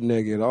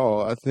redneck at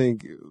all. I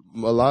think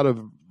a lot of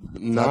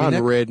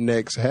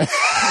non-rednecks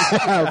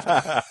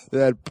have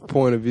that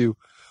point of view.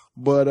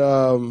 But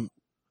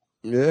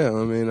yeah,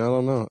 I mean, I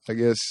don't know. I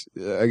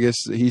guess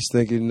he's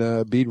thinking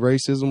beat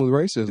racism with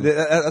racism.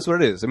 That's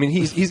what it is. I mean,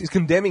 he's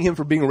condemning him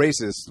for being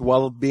racist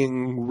while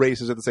being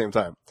racist at the same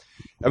time.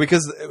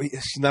 Because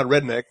he's not a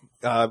redneck,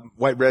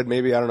 white bread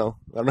maybe. I don't know.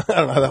 I don't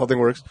know how the whole thing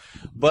works.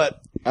 But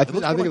I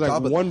think it's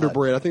like Wonder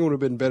Bread. I think it would have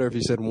been better if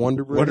he said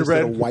Wonder Bread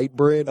instead of white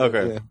bread.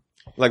 Okay, yeah.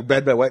 Like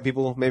bread by white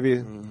people, maybe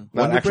not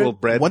Wonder actual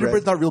bread. Wonder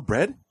Bread's not real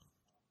bread.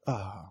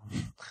 I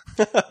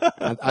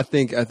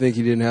think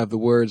he didn't have the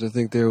words. I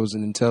think there was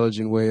an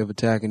intelligent way of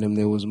attacking him.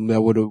 That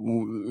would have,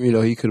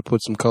 he could have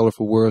put some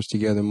colorful words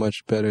together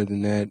much better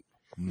than that.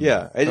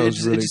 Yeah, it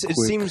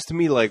seems to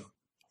me like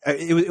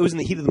it was in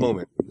the heat of the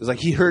moment. It was like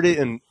he heard it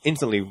and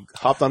instantly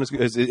hopped on his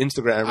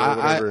Instagram or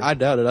whatever. I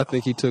doubt it. I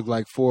think he took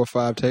like 4 or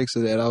 5 takes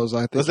of that. I was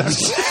like, I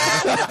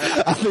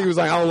think he was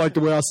like, I don't like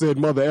the way I said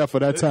mother effer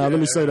that time. Let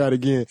me say that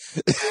again.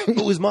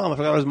 Oh, his mom. I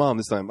forgot his mom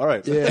this time. All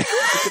right. Yeah.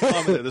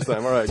 Mom in there this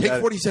time. All right.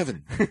 Take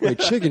 47. Wait,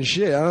 chicken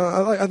shit.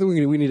 I think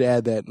we need to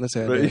add that. Let's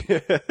add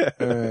that.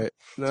 All right.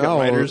 Got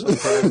writers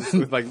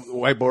with like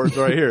whiteboards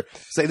right here.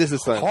 Say this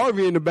time.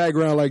 Harvey in the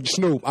background like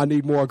Snoop. I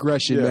need more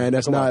aggression, man.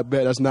 That's not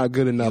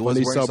good enough. I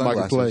need something I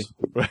can play.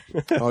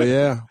 Oh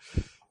yeah.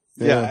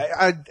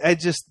 I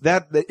just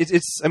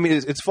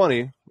it's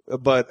funny,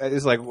 but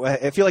it's like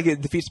I feel like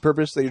it defeats the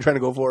purpose that you're trying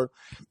to go for.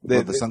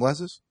 The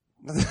sunglasses?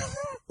 No,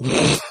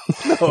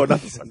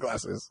 not the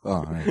sunglasses. Oh,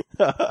 all right.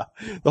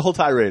 The whole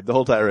tirade.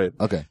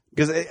 Okay.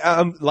 Because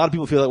a lot of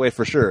people feel that way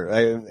for sure.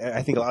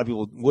 I think a lot of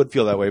people would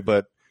feel that way,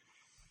 but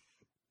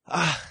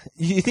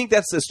you think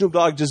that's Snoop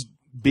Dogg just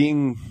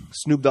being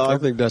Snoop Dogg? I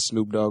think that's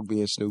Snoop Dogg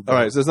being Snoop Dogg.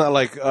 All right, so it's not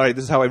like, all right,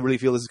 this is how I really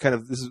feel. This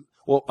is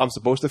what I'm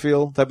supposed to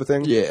feel type of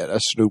thing? Yeah,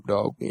 that's Snoop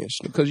Dogg being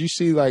Snoop. Because you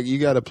see, like, you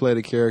got to play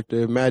the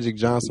character. If Magic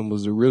Johnson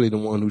was really the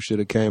one who should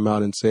have came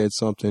out and said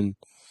something,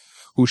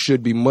 who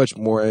should be much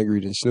more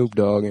angry than Snoop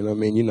Dogg. And I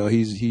mean,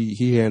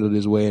 he handled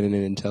his way in an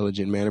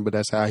intelligent manner, but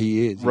that's how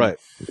he is. Right.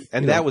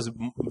 And that was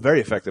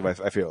very effective,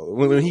 I feel.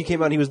 When he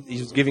came out, he was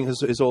giving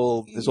his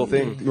whole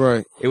thing.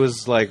 Right. It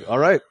was like, all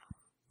right.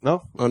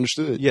 No?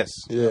 Understood. Yes.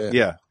 Yeah.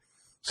 Yeah.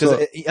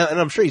 And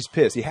I'm sure he's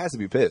pissed. He has to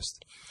be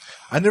pissed.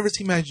 I've never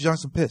seen Magic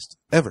Johnson pissed,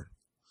 ever.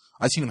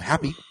 I've seen him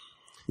happy.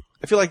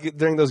 I feel like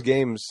during those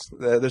games,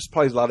 there's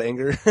probably a lot of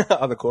anger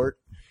on the court.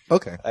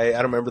 Okay. I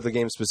don't remember the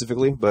game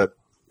specifically, but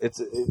it's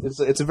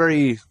a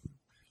very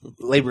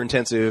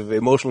labor-intensive,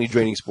 emotionally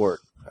draining sport.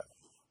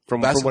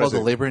 Basketball's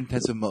a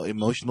labor-intensive,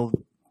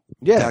 emotional,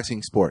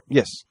 taxing sport.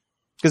 Yes.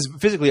 Because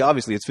physically,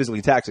 obviously, it's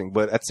physically taxing,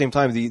 but at the same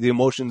time, the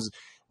emotions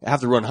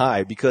have to run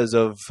high because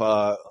of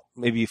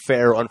maybe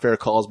fair or unfair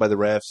calls by the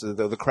refs,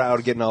 the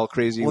crowd getting all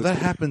crazy. Well, that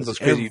happens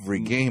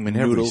every game in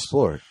every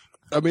sport.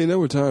 I mean, there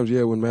were times,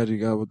 when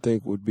Magic, I would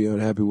think, would be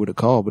unhappy with a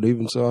call, but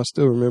even so, I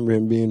still remember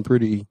him being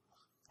pretty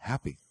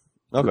happy.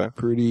 Okay.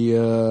 Pretty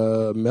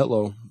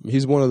mellow.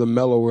 He's one of the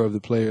mellower of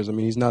the players. I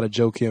mean, he's not a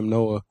Joakim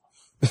Noah.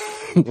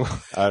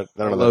 I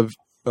don't know.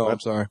 I'm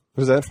sorry.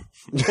 Who's that?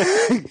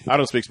 I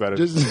don't speak Spanish.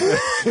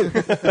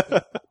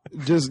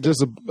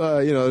 There's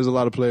a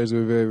lot of players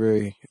who are very,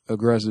 very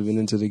aggressive and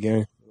into the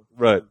game.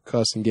 Right.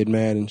 Cuss and get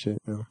mad and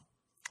shit.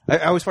 I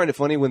always find it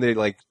funny when they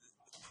like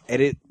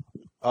edit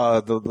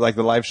the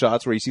live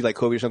shots where you see like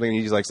Kobe or something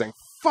and he's like saying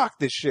fuck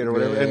this shit or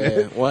whatever.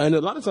 Yeah. Well, and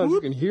a lot of times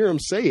you can hear him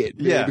say it.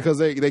 Yeah. Because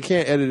they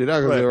can't edit it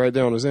out because they're right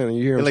there on the end. And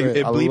you hear him like,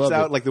 say it bleeps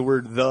out like the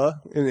word the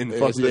and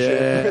fucks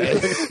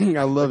the shit.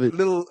 I love it.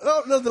 Little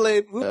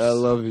delayed. Oops. I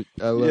love it.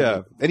 I love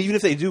it. And even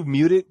if they do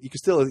mute it, you can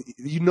still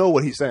know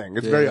what he's saying.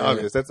 It's very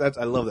obvious. That's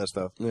I love that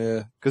stuff.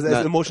 Yeah, because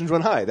the emotions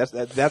run high.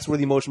 That's where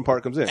the emotion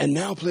part comes in. And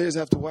now players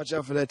have to watch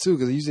out for that too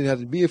because they usually have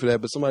to be here for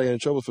that. But somebody got in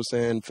trouble for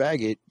saying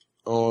faggot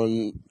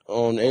on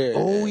air.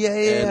 Oh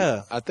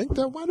yeah. I think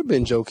that might have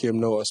been Joakim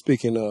Noah.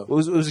 Speaking of, it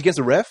was against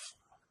a ref.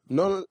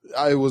 No,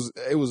 it was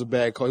a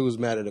bad call. He was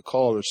mad at a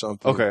call or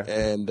something. Okay,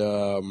 and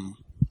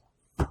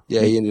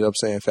he ended up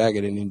saying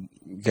faggot and he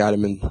got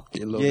him in a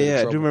little bit of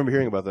trouble. I do remember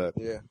hearing about that.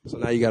 Yeah, so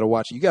now you got to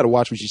watch. You got to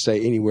watch what you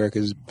say anywhere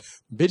because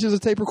bitches are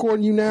tape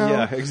recording you now.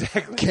 Yeah,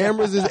 exactly.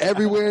 Cameras is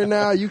everywhere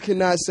now. You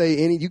cannot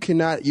say any. You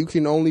can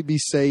only be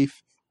safe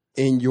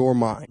in your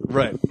mind.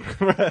 Right.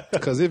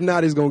 Because if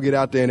not, it's gonna get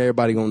out there and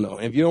everybody gonna know.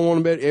 And if you don't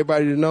want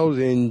everybody to know,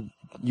 then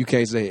you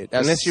can't say it.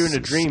 That's unless you're in a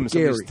dream,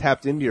 somebody's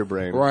tapped into your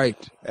brain, right?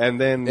 And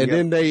then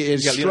they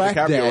extract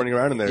that. Running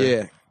around in there.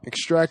 Yeah,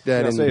 extract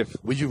that. And safe.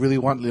 Would you really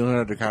want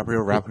Leonardo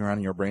DiCaprio wrapping around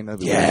in your brain?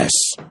 Yes,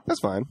 that's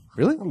fine.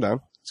 Really, I'm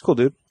down. It's a cool,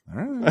 dude.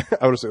 All right.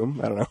 I would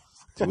assume. I don't know.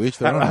 I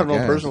don't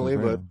know personally,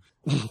 but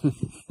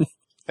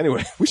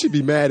anyway, we should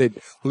be mad at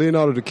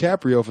Leonardo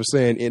DiCaprio for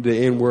saying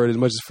the N-word as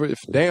much as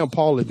damn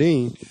Paula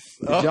Deen.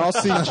 Did y'all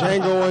see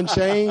Django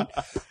Unchained?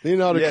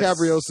 Leonardo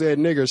DiCaprio said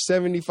nigger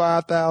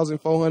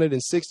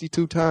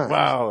 75,462 times.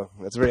 Wow,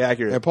 that's very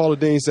accurate. And Paula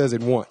Deen says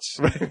it once.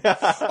 The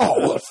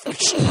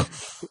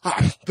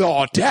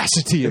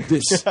audacity of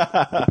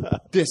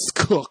this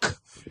cook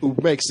who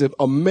makes an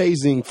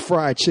amazing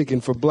fried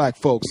chicken for black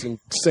folks and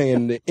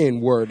saying the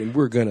N-word, and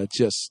we're gonna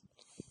just.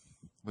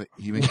 Wait,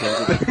 he makes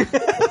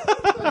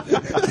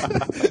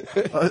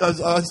I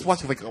was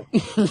watching like, go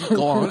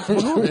on.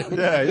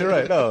 Yeah, you're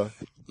right.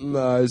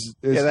 No, it's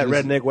that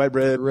redneck white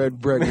bread,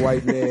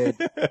 white man,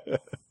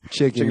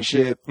 chicken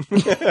shit.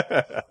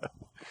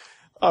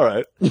 All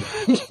right.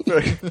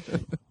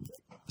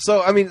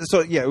 So we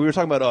were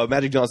talking about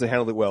Magic Johnson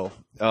handled it well,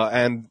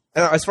 and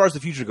as far as the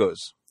future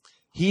goes,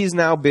 he's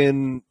now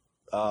been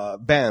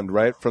banned,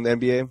 right, from the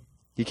NBA.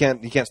 He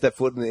can't step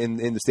foot in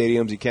the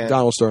stadiums. He can't.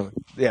 Donald Sterling.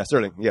 Yeah,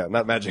 Sterling. Yeah,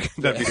 not Magic.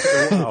 That'd be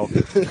wow.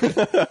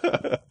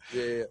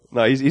 Yeah.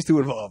 No, he's too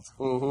involved.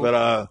 Mm-hmm.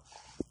 But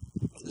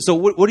so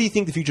what do you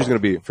think the future is going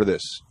to be for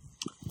this?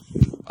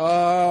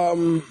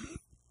 I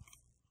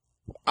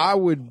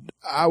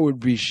would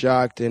be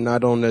shocked, and I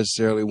don't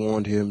necessarily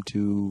want him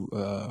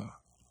to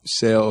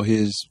sell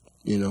his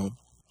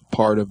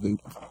part of the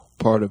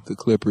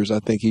Clippers. I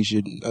think he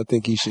should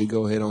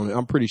go ahead on it.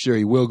 I'm pretty sure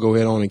he will go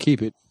ahead on and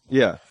keep it.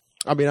 Yeah.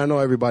 I mean, I know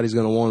everybody's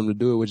going to want him to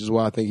do it, which is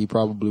why I think he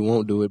probably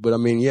won't do it. But I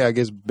mean, yeah, I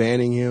guess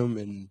banning him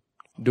and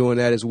doing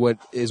that is what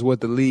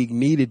the league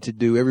needed to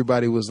do.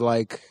 Everybody was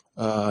like,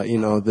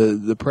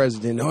 the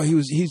president. Oh,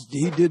 he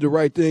did the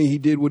right thing. He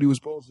did what he was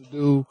supposed to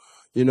do.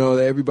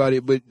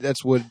 But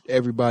that's what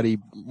everybody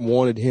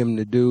wanted him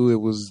to do. It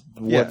was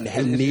what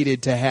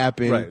needed to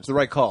happen. Right, it's the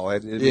right call.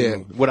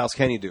 What else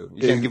can you do?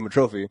 You can't give him a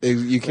trophy.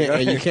 You can't,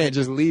 and you can't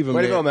just leave him.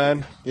 Way there. to go,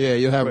 man! Yeah,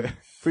 you'll have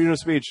freedom of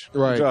speech.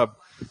 Right. Good job.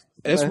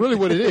 That's really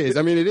what it is.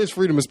 I mean, it is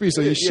freedom of speech,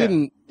 so you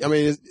shouldn't. I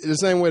mean, it's the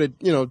same way that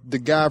the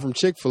guy from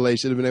Chick-fil-A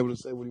should have been able to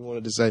say what he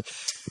wanted to say.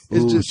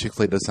 It's just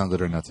Chick-fil-A does sound good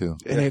right now too.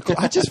 And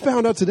I just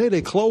found out today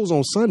they close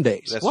on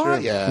Sundays. That's Why?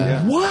 true.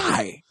 Yeah.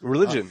 Why?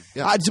 Religion.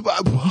 It's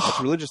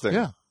a religious thing.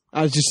 Yeah.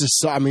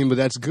 But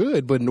that's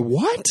good. But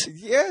what?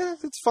 Yeah,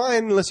 it's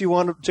fine unless you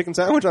want a chicken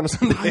sandwich on a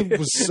Sunday. I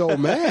was so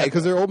mad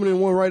because they're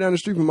opening one right down the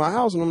street from my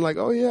house, and I'm like,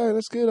 oh yeah,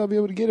 that's good. I'll be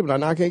able to get it,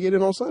 but I can't get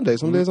it on Sunday.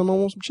 Some days I'm gonna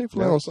want some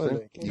Chick-fil-A on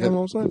Sunday. Can't get it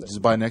on Sunday.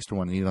 Just buy an extra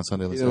one and eat it on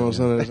Sunday. Eat it on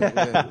Sunday.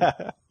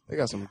 Yeah. They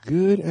got some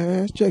good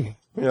ass chicken.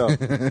 Yeah.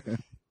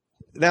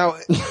 Now,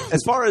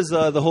 as far as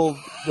the whole,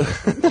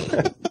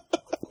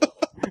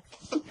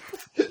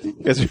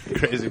 you guys are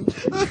crazy.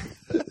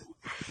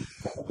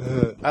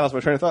 I lost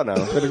my train of thought now.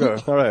 Way to go.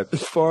 All right.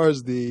 As far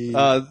as he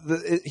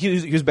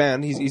was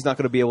banned. He's not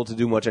going to be able to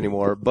do much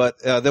anymore. But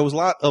there was a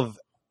lot of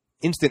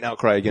instant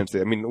outcry against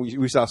it. I mean,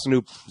 we saw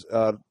Snoop,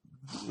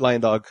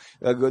 Lion Dog,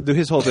 do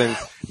his whole thing,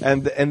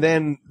 and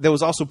then there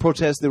was also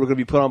protests that were going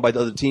to be put on by the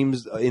other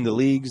teams in the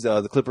leagues.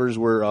 The Clippers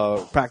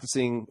were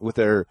practicing with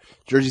their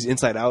jerseys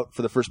inside out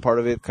for the first part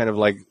of it, kind of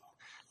like.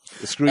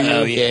 Screw you.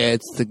 Oh yeah,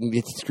 it's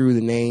screw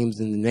the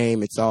names and the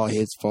name. It's all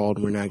his fault.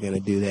 We're not going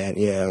to do that.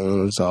 Yeah,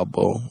 it's all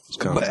bull. It's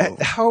kind of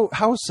bull.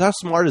 How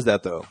smart is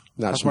that though?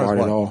 Not smart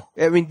at all.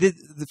 I mean,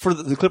 for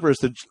the Clippers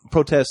to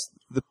protest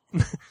the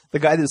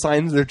guy that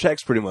signs their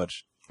checks, pretty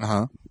much.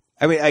 I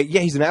mean,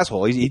 he's an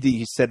asshole.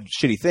 He said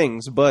shitty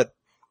things, but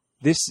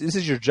this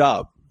is your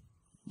job.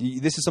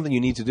 This is something you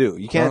need to do.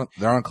 You can't.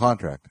 They're on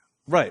contract,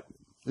 right?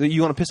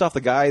 You want to piss off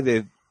the guy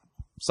that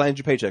signs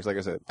your paychecks, like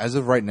I said. As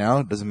of right now,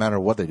 it doesn't matter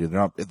what they do.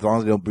 As long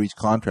as they don't breach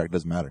contract, it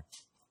doesn't matter.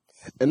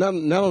 And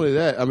not only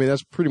that, I mean,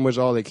 that's pretty much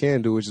all they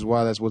can do, which is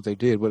why that's what they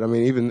did. But I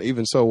mean,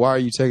 even so, why are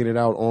you taking it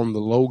out on the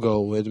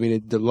logo? I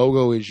mean, the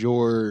logo is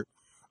your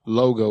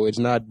logo. It's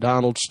not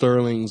Donald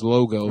Sterling's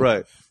logo.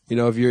 Right. You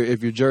know, if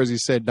your jersey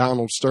said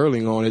Donald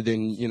Sterling on it,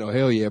 then, you know,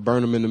 hell yeah,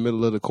 burn him in the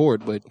middle of the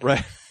court. But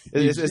right.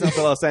 It's not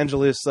the Los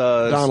Angeles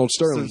Donald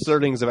Sterling.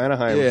 Sterlings of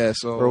Anaheim. Yeah,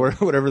 so or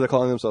whatever they're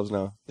calling themselves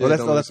now. Yeah,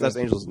 well, that's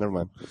Angels. Never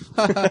mind.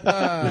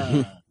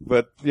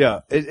 But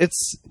yeah,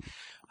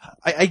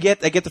 I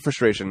get the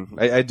frustration.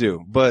 I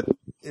do. But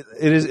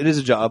it is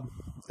a job.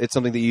 It's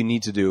something that you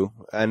need to do.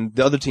 And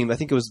the other team, I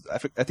think it was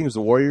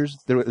the Warriors.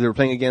 They were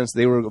playing against.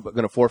 They were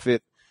going to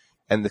forfeit,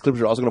 and the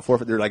Clippers are also going to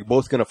forfeit. They're like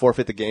both going to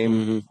forfeit the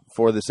game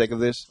for the sake of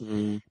this.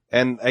 Mm-hmm.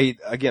 And I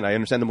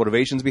understand the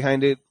motivations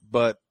behind it,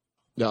 but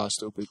no,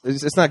 stupid.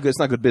 It's not good. It's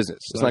not good business.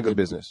 It's not good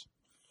business.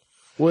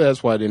 Well,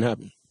 that's why it didn't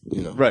happen.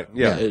 You know, right?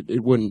 Yeah,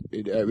 it wouldn't.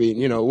 I mean,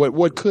 you know,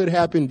 what could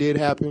happen did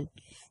happen,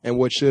 and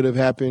what should have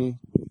happened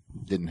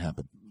didn't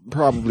happen.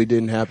 Probably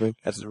didn't happen.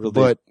 That's a real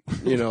but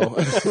you know,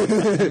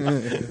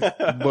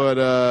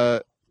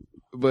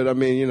 but I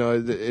mean, you know,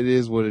 it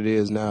is what it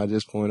is now at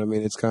this point. I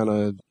mean, it's kind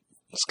of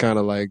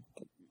like,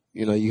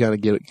 you know, you got to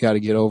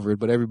get over it.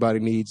 But everybody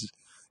needs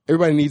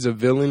a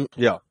villain.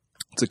 Yeah.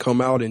 To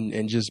come out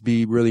and just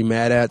be really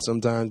mad at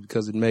sometimes,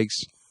 because it makes,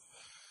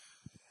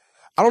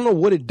 I don't know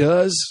what it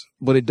does,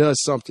 but it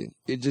does something.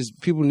 It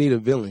just, people need a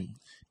villain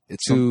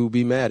to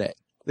be mad at.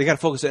 They got to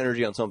focus their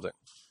energy on something.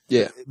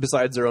 Yeah.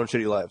 Besides their own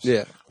shitty lives.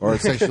 Yeah. Or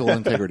sexual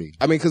integrity.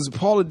 I mean, because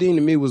Paula Deen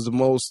to me was the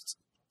most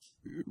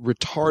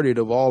retarded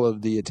of all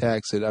of the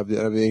attacks that I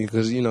mean,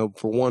 because, you know,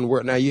 for one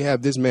word, now you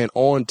have this man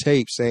on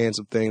tape saying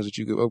some things that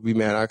you could be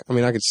mad at. I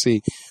mean, I could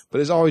see,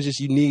 but it's always just,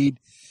 you need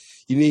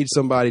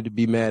somebody to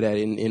be mad at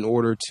in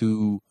order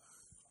to,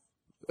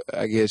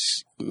 I guess,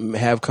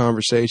 have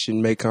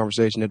conversation, make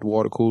conversation at the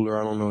water cooler.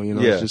 I don't know. You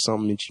know, It's just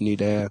something that you need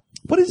to have.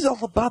 What is it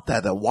all about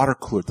that water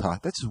cooler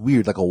talk? That's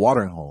weird, like a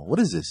watering hole. What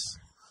is this?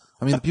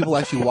 I mean, people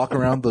actually walk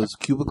around those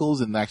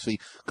cubicles and actually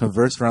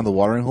converse around the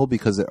watering hole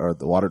because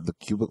the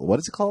cubicle. What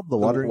is it called? The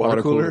water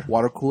cooler.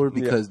 Water cooler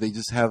because they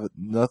just have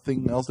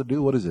nothing else to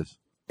do. What is this?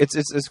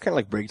 It's kind of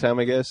like break time,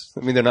 I guess. I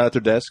mean, they're not at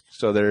their desk,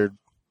 so they're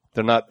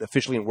not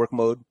officially in work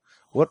mode.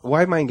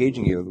 Why am I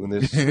engaging you in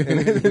this? Trying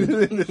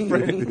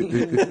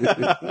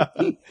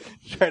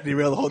to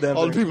derail the whole damn thing.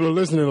 All the people are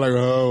listening like,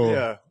 oh.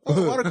 Yeah.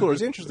 Oh, water cooler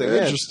is interesting.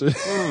 Interesting.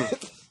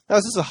 Now,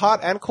 is this a hot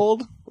and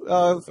cold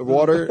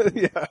water?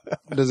 Yeah.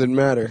 Does it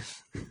matter?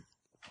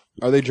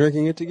 Are they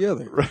drinking it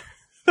together?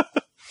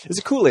 Is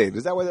it Kool-Aid?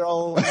 Is that why they're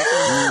all on the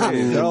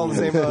same They're all on the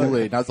same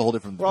Kool-Aid. That's a whole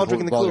different. We're all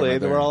drinking the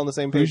Kool-Aid, and we're all on the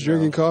same page. Who's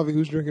drinking coffee?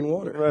 Who's drinking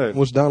water? Right.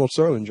 What's Donald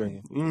Sterling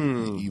drinking?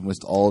 You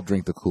must all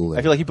drink the Kool-Aid.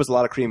 I feel like he puts a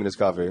lot of cream in his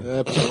coffee.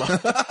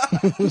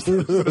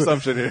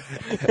 Assumption here.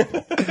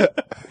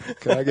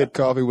 Can I get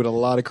coffee with a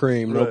lot of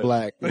cream? No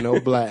black. No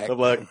black. No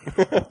black.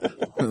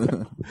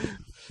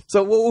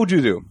 So what would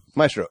you do,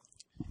 Maestro?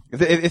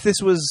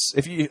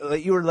 If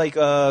you were like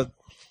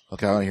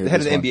okay, I want to hear the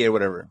head this of the NBA or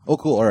whatever. Oh,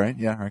 cool. All right.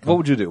 Yeah. All right, what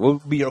would you do?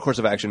 What would be your course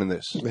of action in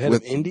this? The head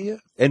of India?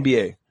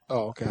 NBA.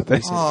 Oh, okay. I thought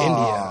you said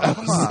India.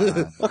 Come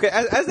on. Okay,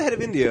 as the head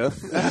of India,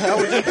 how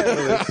would you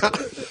handle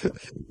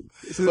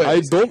this?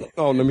 I don't.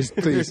 Oh, let me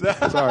please.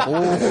 Sorry.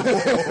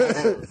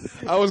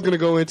 I was gonna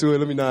go into it.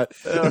 Let me not.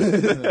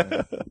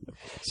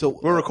 So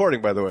we're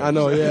recording, by the way. I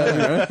know.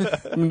 Yeah.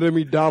 Let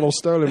me Donald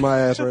Sterling my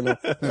ass right now.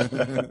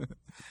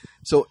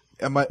 So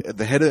am I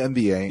the head of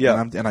NBA?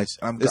 Yeah. And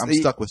I'm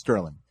stuck with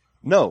Sterling.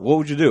 No. What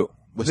would you do?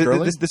 With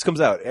Sterling? This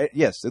comes out.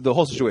 Yes, the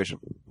whole situation.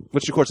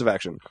 What's your course of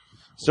action?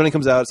 Sterling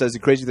comes out, says the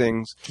crazy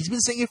things. He's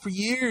been saying it for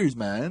years,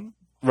 man.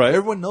 Right.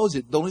 Everyone knows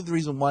it. The only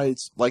reason why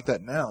it's like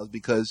that now is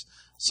because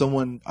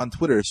someone on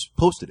Twitter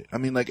posted it. I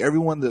mean, like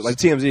everyone that like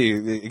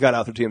TMZ, it got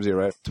out through TMZ,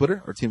 right?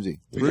 Twitter or TMZ?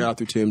 We got out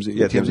through TMZ.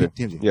 Yeah, TMZ.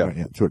 TMZ. Yeah. Right,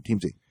 yeah, sure,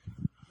 TMZ.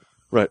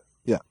 Right.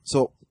 Yeah.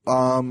 So,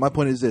 my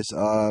point is this: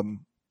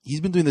 he's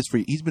been doing this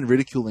he's been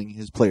ridiculing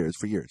his players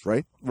for years,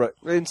 right? Right.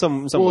 In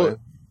some way.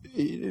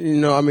 You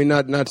know, I mean,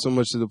 not so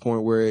much to the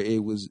point where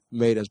it was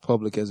made as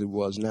public as it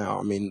was now.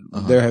 I mean,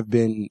 there have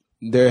been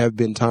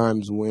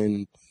times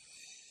when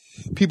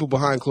people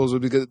behind closed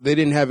doors, because they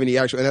didn't have any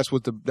actual, and that's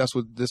what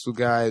this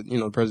guy, you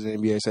know, the president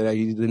of the NBA said, that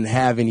he didn't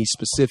have any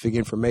specific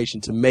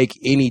information to make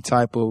any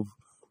type of,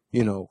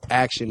 you know,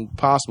 action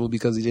possible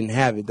because he didn't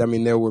have it. I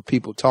mean, there were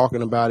people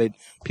talking about it,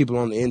 people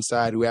on the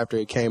inside who, after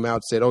it came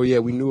out, said, "Oh yeah,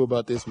 we knew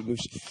about this, we knew,"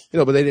 you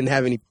know, but they didn't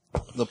have any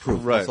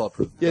proof. Right. That's all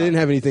proof. Yeah, they didn't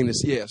have anything to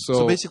see. Yeah,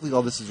 so basically,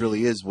 all this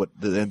really is what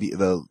the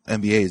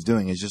NBA is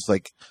doing is just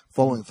like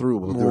following through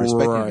with what they're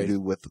expecting to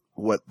do with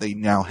what they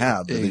now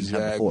have that they didn't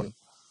have before.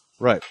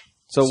 Right.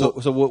 So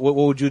what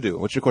would you do?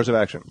 What's your course of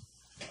action?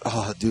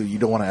 Oh, dude, you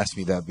don't want to ask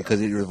me that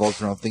because it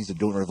revolves around things that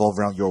don't revolve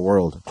around your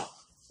world.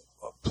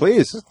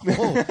 Please.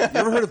 Oh, you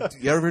ever heard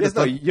yes,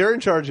 no, you're in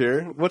charge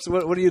here. What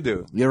do you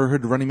do? You ever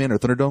heard of Running Man or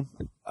Thunderdome?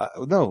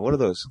 No. What are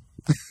those?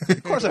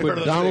 Of course, I've heard of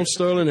those. Donald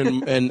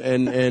Sterling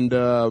and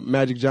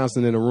Magic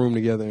Johnson in a room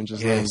together and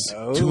just yes.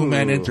 2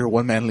 men enter,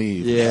 1 man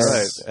leave. Yes.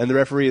 Right. And the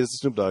referee is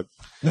Snoop Dogg.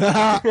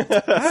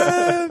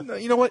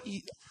 You know what?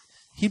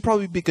 He'd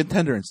probably be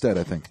contender instead,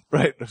 I think.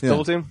 Right. Yeah.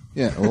 Double team?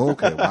 Yeah. Oh,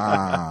 okay.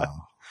 Wow.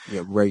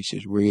 Yeah,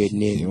 racist,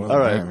 redneck. All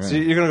right. So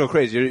you're going to go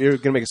crazy. You're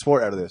going to make a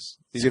sport out of this.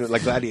 You're going to,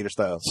 like, Gladiator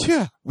style.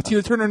 Yeah, with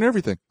Tina Turner and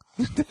everything.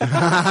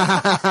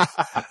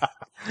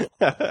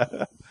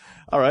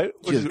 All right.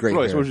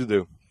 Royce, what would you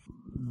do?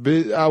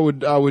 I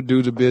would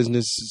do the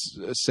business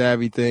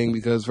savvy thing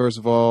because, first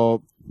of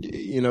all,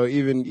 you know,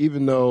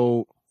 even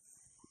though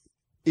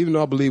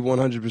I believe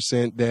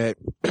 100% that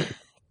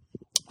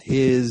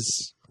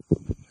his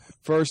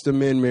First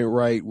Amendment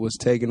right was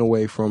taken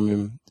away from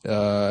him,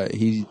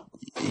 he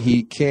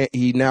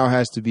now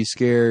has to be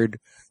scared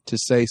to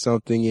say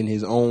something in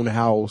his own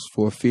house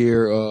for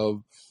fear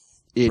of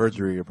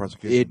perjury or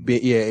prosecution.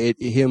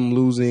 Him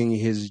losing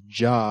his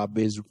job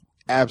is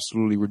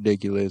absolutely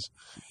ridiculous.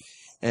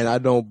 And I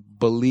don't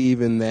believe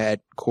in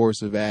that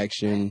course of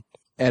action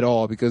at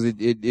all because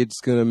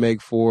it's going to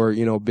make for,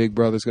 you know, Big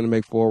Brother's going to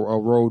make for a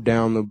road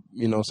down the,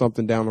 you know,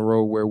 something down the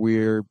road where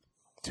we're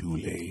too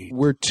late.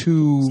 We're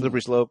too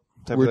slippery slope.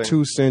 We're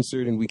too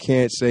censored and we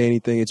can't say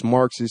anything. It's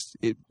Marxist.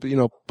 You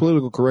know,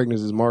 political correctness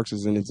is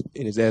Marxist in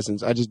its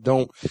essence. I just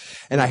don't,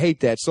 and I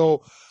hate that.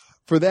 So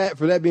for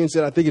that being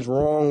said, I think it's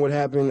wrong what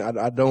happened.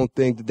 I don't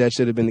think that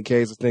should have been the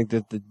case. I think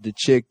that the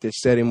chick that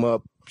set him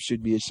up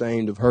should be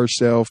ashamed of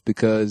herself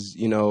because,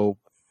 you know,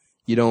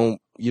 you don't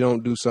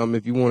do something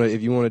if you want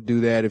to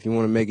do that, if you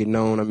want to make it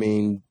known. I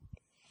mean,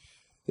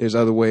 there's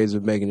other ways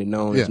of making it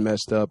known. Yeah. It's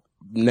messed up.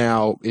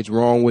 Now, it's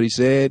wrong what he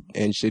said,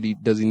 and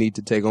does he need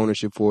to take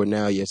ownership for it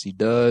now? Yes, he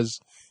does.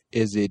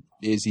 Is he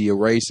a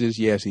racist?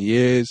 Yes, he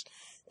is.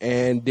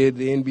 And did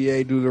the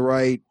NBA do the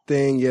right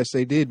thing? Yes,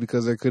 they did,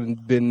 because there could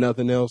have been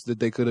nothing else that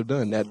they could have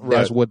done.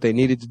 That's what they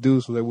needed to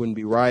do, so there wouldn't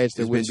be riots.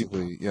 There wouldn't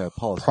be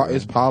policy.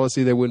 It's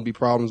policy. There wouldn't be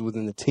problems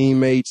within the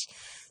teammates,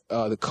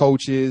 the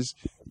coaches,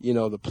 you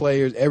know, the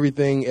players.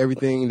 Everything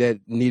that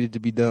needed to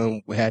be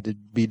done had to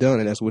be done,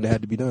 and that's what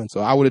had to be done.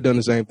 So I would have done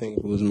the same thing if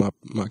it was my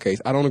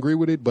case. I don't agree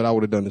with it, but I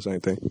would have done the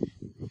same thing.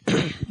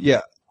 Yeah,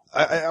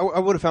 I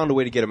would have found a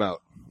way to get him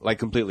out, like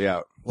completely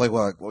out. Like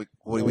what? What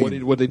do you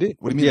mean? What they did?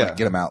 What do you mean? Like,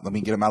 get him out? I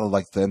mean, get him out of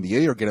like the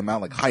NBA, or get him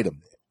out like hide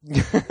him?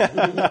 Get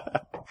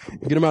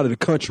him out of the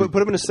country.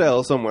 Put him in a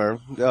cell somewhere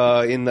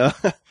in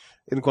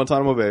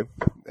Guantanamo Bay,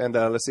 and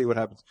let's see what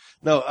happens.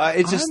 No,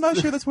 it's just I'm not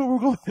sure that's where we're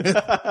going.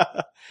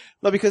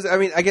 No, because I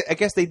mean, I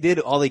guess they did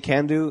all they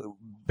can do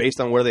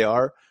based on where they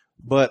are,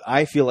 but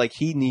I feel like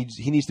he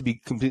needs to be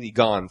completely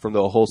gone from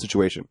the whole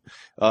situation.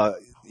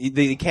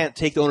 They can't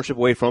take the ownership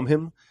away from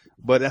him,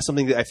 but that's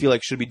something that I feel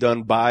like should be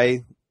done by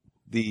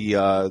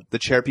the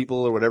chair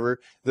people or whatever.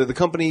 The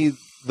company,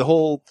 the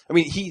whole. I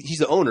mean, he's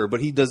the owner, but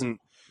he doesn't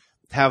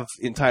have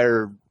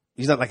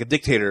he's not like a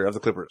dictator of the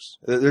Clippers.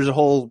 There's a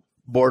whole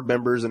board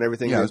members and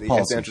everything that he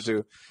has to answer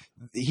to.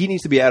 He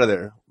needs to be out of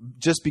there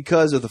just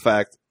because of the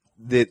fact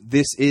that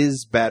this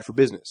is bad for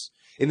business.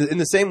 In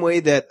the same way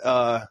that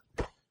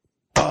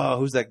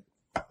who's that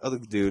other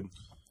dude?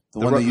 The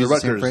one that uses the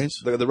same phrase?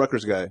 The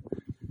Rutgers guy.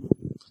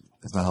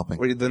 It's not helping.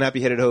 The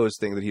nappy-headed hose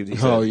thing that he said.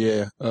 Oh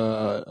yeah.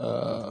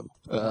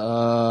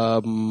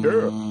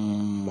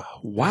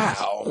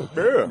 Wow.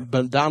 Yeah.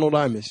 But Donald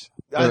Imus.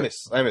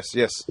 Imus,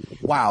 yes.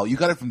 Wow, you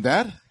got it from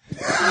that?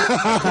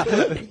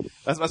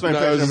 That's my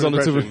impression.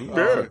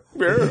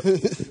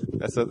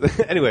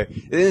 Anyway,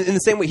 in the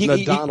same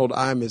way, Donald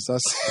Imus.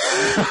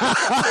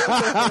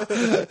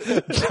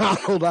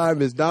 Donald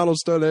Imus. Donald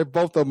Sterling.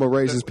 Both of them are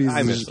racist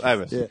pieces.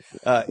 Imus. Yeah.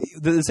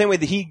 The same way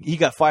that he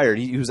got fired,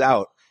 he was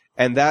out,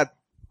 and that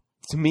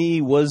to me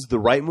was the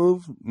right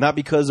move, not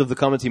because of the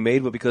comments he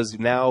made, but because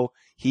now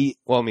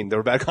well, I mean, there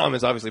were bad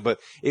comments, obviously, but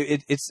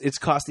it's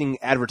costing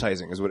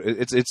advertising, is what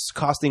it's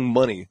costing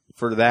money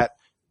for that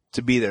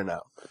to be there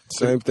now.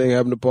 Same thing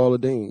happened to Paula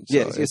Deen. So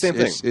yeah, same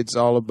thing. It's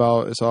all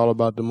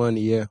about the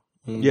money. Yeah.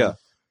 Mm-hmm. Yeah.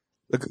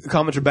 The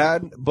comments are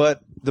bad, but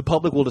the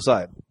public will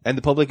decide, and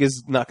the public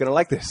is not going to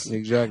like this.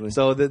 Exactly.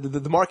 So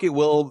the market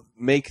will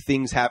make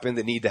things happen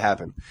that need to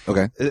happen.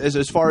 Okay.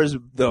 As far as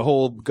the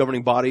whole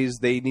governing bodies,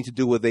 they need to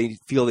do what they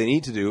feel they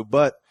need to do,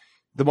 but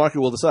the market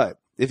will decide.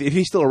 If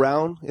he's still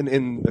around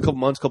in a couple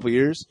months, couple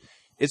years,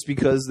 it's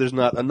because there's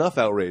not enough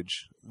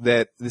outrage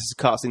that this is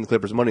costing the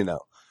Clippers money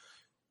now.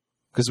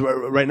 Because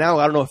right now,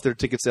 I don't know if their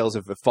ticket sales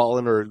have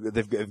fallen or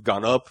they've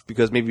gone up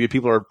because maybe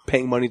people are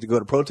paying money to go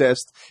to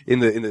protest in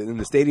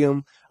the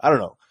stadium. I don't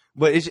know,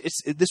 but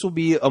this will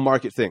be a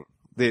market thing.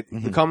 The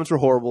comments were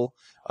horrible.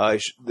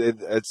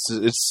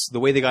 It's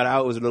the way they got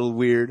out was a little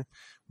weird,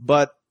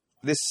 but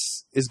this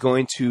is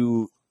going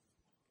to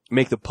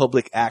make the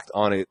public act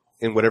on it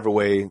in whatever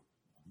way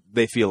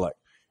they feel like.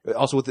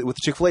 Also with the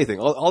Chick-fil-A thing,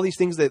 all these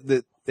things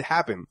that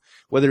happen,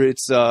 whether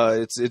it's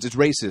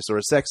racist or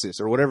sexist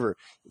or whatever,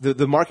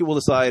 the market will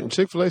decide.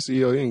 Chick-fil-A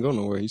CEO, he ain't going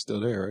nowhere. He's still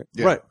there, right?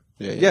 Yeah. Right.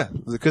 Yeah.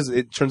 Because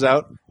it turns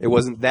out it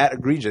wasn't that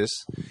egregious.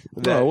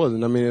 No, it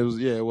wasn't. I mean,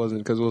 it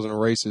wasn't because it wasn't a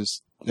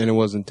racist, and it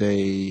wasn't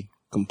a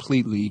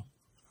completely.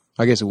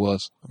 I guess it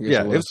was.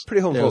 It was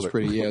pretty homophobic. It was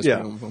pretty. Yeah,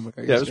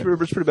 it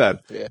was pretty bad.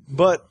 Yeah.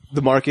 But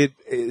the market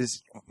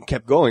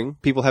kept going.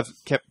 People have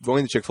kept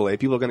going to Chick-fil-A.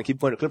 People are going to keep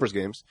going to Clippers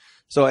games.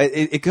 So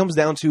it comes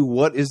down to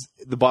what is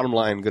the bottom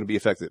line going to be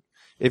affected.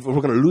 If we're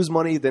going to lose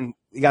money, then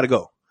you got to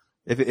go.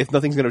 if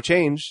nothing's going to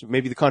change,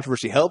 maybe the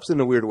controversy helps in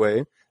a weird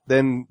way.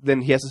 Then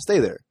he has to stay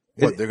there.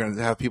 What, they're going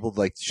to have people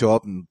like show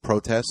up and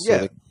protest?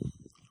 Yeah.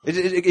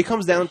 It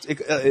comes down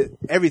to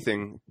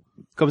everything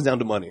comes down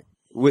to money.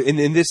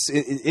 In this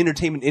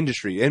entertainment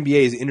industry,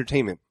 NBA is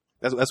entertainment.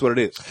 That's what it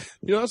is.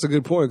 You know, that's a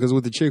good point, because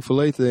with the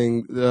Chick-fil-A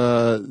thing,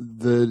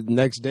 the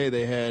next day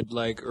they had,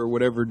 like, or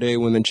whatever day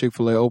when the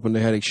Chick-fil-A opened,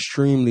 they had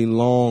extremely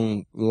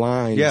long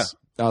lines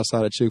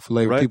outside of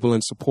Chick-fil-A with people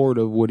in support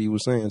of what he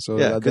was saying. So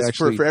because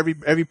for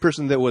every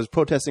person that was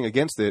protesting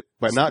against it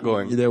by not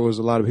going, there was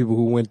a lot of people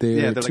who went there.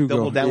 Yeah, they're like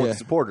double down with the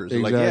supporters.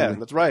 Exactly. They're like, yeah,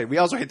 that's right. We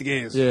also hate the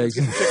gays. Yeah,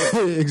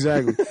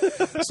 exactly.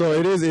 So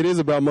it is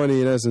about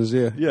money in essence.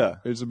 Yeah, yeah.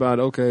 It's about,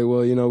 okay,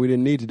 well, you know, we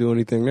didn't need to do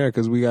anything there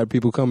because we got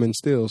people coming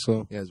still.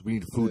 So yes, we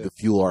need food to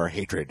fuel our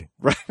hatred.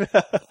 Right.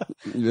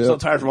 I'm so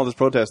tired from all this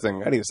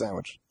protesting. I need a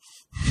sandwich.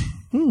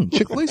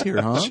 Chick-fil-A's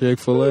here, huh?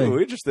 Chick-fil-A. Ooh,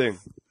 interesting.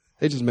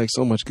 They just make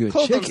so much good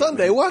Closed chicken. on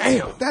Sunday. What?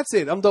 Damn. That's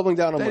it. I'm doubling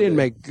down on They Monday. didn't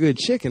make good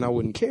chicken, I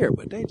wouldn't care,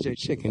 but their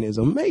chicken is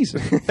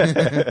amazing.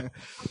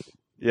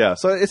 Yeah,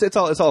 so it's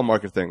all a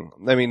market thing.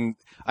 I mean,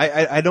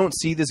 I don't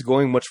see this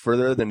going much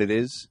further than it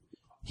is.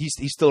 He's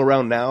still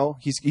around now.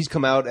 He's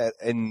come out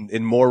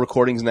in more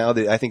recordings now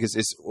that I think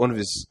is one of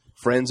his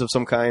friends of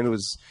some kind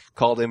was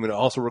called him and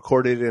also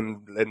recorded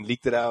and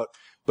leaked it out.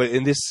 But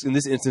in this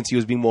instance, he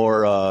was being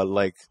more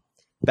like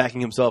backing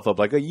himself up.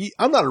 Like,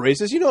 I'm not a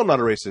racist. You know, I'm not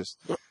a racist.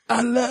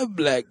 I love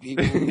black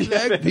people.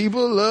 Black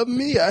people love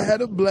me. I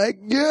had a black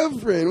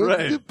girlfriend.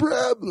 What's the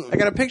problem? I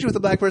got a picture with a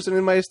black person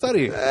in my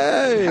study.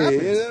 Hey,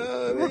 you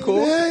know, we're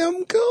cool. Hey,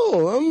 I'm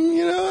cool.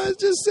 I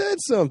just said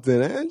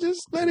something. I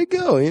just let it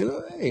go. You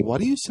know, hey. Why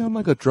do you sound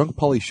like a drunk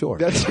Pauly Shore?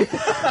 That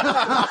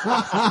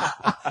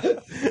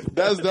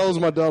was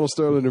my Donald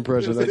Sterling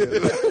impression. I guess.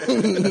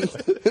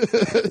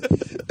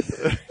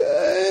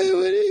 Hey,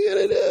 what are you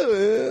gonna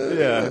do?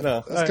 Yeah,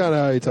 no, that's kind of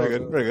how he talks.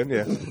 Very good.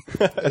 Yeah.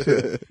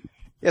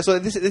 Yeah, so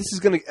this is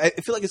gonna. I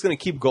feel like it's gonna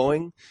keep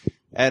going,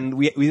 and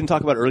we didn't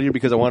talk about it earlier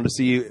because I wanted to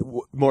see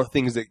more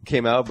things that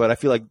came out, but I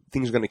feel like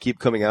things are gonna keep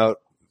coming out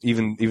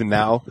even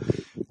now,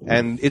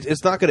 and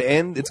it's not gonna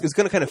end. It's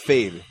gonna kind of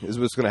fade. Is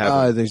what's gonna happen.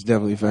 I think it's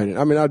definitely fading.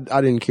 I mean,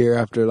 I didn't care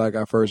after like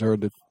I first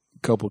heard the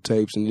couple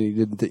tapes, and he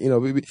did.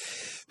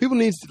 People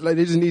need they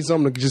just need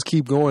something to just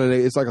keep going, and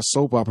it's like a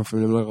soap opera for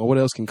them. Like, oh, what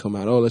else can come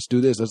out? Oh, let's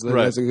do this.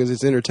 Because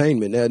it's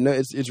entertainment.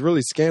 It's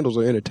really scandals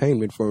are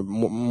entertainment for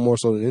more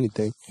so than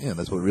anything. Yeah,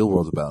 that's what real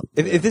world's about.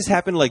 If this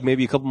happened like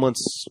maybe a couple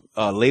months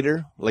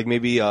later, like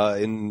maybe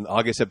in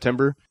August,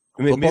 September,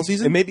 football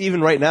season, and maybe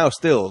even right now,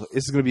 still,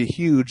 it's going to be a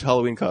huge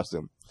Halloween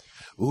costume.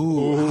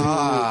 Ooh,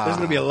 there's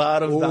going to be a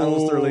lot of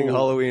Donald Sterling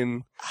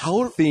Halloween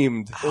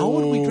themed. How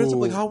would we dress up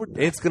like Howard?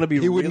 It's going to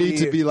be. He would need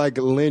to be like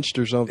lynched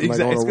or something.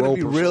 Exactly, like on it's going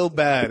to be real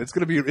bad. It's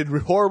going to be in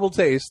horrible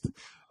taste,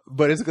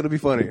 but it's going to be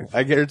funny.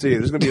 I guarantee you.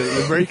 There's going to be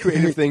very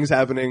creative things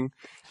happening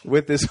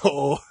with this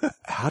whole.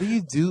 How do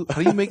you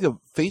make a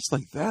face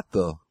like that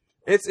though?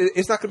 It's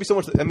not going to be so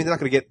much. I mean, they're not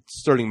going to get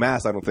Sterling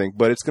mask, I don't think,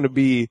 but it's going to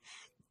be.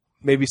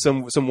 Maybe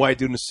some white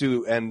dude in a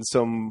suit and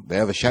some. They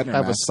have a Shatner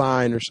have mask. a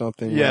sign or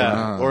something.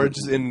 Yeah, or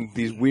just in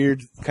these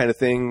weird kind of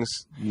things.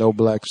 No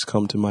blacks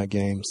come to my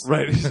games.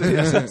 Right,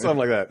 yeah, something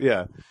like that.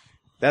 Yeah,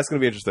 that's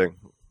going to be interesting.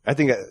 I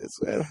think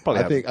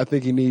I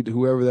think he need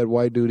whoever that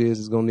white dude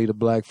is going to need a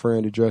black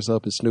friend to dress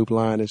up as Snoop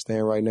Lion and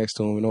stand right next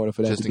to him in order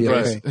for that just to be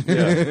okay.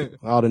 Yeah.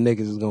 All the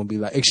niggas is going to be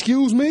like,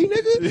 "Excuse me,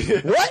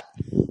 nigga, what?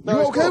 You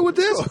okay with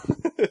this?"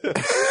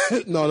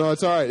 No,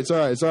 it's all right. It's all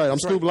right. I'm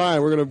Snoop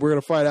Lion. We're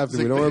gonna fight after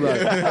me. Don't worry about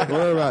it. Don't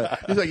worry about it.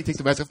 He's like, he takes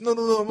the mask off. No,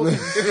 I'm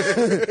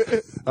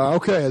okay.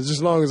 Okay,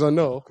 as long as I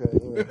know. Okay.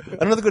 Yeah.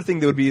 Another good thing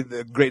that would be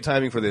the great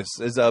timing for this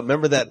is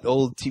remember that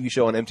old TV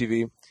show on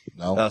MTV,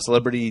 No.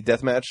 Celebrity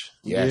Deathmatch.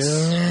 Yes.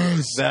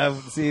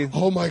 See,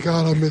 Oh my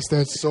God, I missed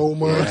that so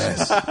much.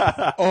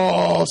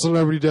 Oh,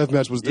 Celebrity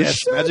Deathmatch was the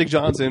shit. Magic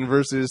Johnson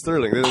versus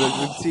Sterling.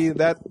 See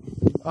that?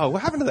 Oh,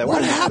 what happened to that?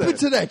 What happened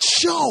to that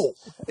show?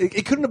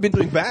 It couldn't have been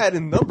doing bad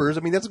in numbers.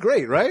 I mean, that's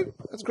great, right?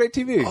 That's great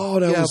TV. Oh,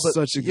 that Yeah, was but-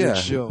 such a good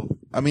show.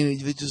 I mean,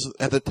 they just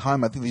at the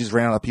time, I think they just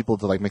ran out of people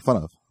to like make fun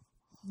of.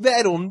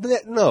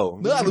 No.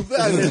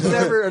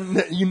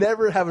 You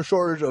never have a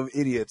shortage of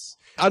idiots.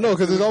 I know,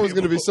 because there's always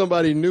going to be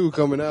somebody new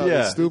coming out Yeah.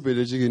 that's stupid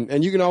that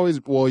you can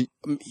always, well, you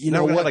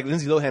know Never had, what? like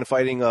Lindsay Lohan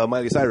fighting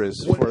Miley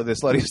Cyrus for the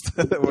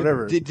sluttiest,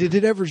 whatever. Did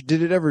it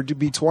ever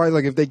be twice?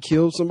 Like if they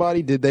killed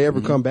somebody, did they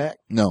ever come back?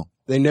 No,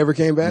 They never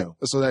came back. No.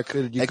 So that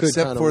could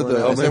except for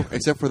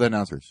the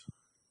announcers.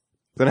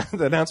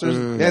 The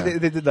announcers, yeah.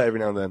 They did that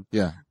every now and then.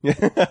 Yeah.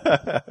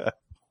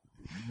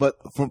 But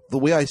from the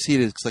way I see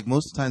it, it's like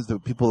most of the times the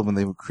people when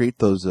they create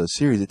those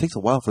series, it takes a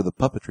while for the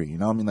puppetry. You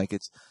know, I mean, like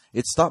it's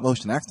stop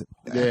motion acting.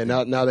 Yeah.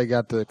 Now they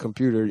got the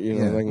computer. You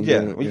know, Yeah. they can Yeah,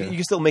 do it, well, you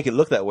can still make it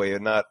look that way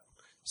and not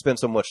spend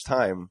so much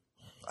time.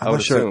 I I'm would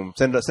not sure. assume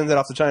send that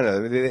off to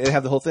China. They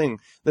have the whole thing.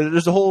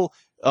 There's a whole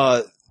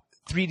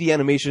 3D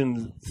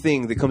animation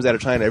thing that comes out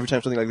of China every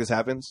time something like this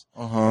happens.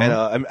 Uh-huh.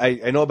 And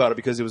I know about it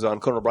because it was on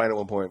Conan O'Brien at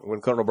one point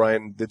when Conan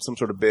O'Brien did some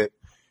sort of bit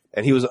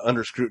and he was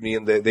under scrutiny,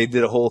 and they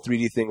did a whole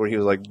 3D thing where he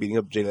was like beating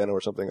up Jay Leno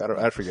or something.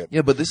 I forget.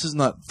 Yeah, but this is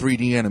not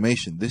 3D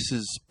animation. This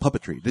is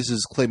puppetry. This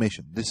is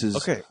claymation. This is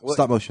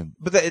stop motion.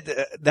 But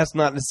that's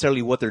not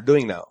necessarily what they're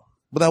doing now.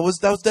 But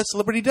that's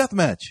Celebrity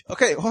Deathmatch.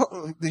 Okay,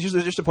 well,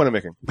 just a point I'm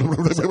making.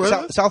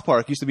 South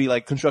Park used to be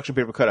like construction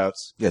paper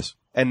cutouts. Yes.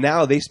 And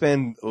now they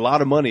spend a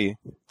lot of money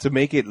to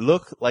make it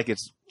look like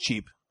it's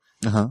cheap.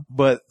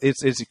 But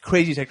it's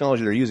crazy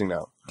technology they're using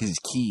now. Because it's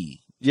key.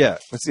 Yeah,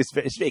 it's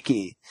very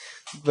key.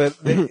 But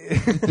but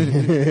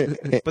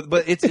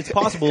it's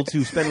possible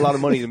to spend a lot of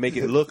money to make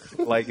it look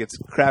like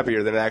it's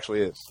crappier than it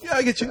actually is. Yeah,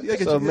 I get you.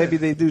 So maybe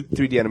they do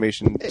 3D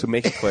animation to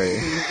make it play.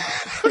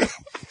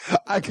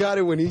 I got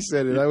it when he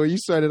said it. When you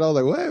said it, I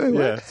was like, wait, what?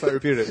 Yeah, so I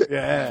repeated it.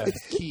 Yeah.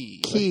 It's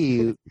key.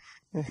 Cute.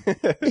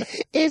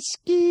 It's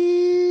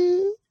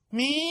cute.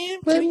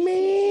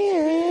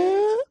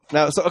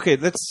 Now, so okay,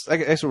 I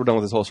guess we're done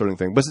with this whole Sterling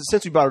thing. But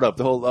since we brought it up,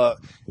 the whole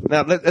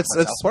now let's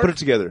put it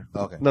together.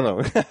 Okay.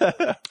 No.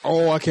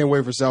 Oh, I can't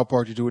wait for South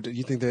Park to do it.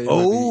 You think that?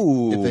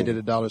 If they did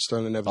a $1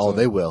 Sterling episode? Oh,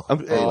 they will.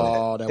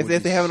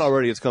 If they haven't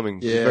already, it's coming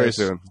very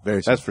soon.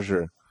 Very soon. That's for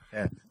sure.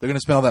 Yeah, they're gonna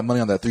spend all that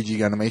money on that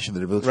 3G animation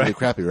that looks really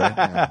crappy, right?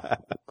 Yeah.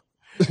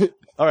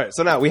 All right,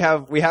 so now we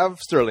have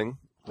Sterling,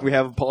 we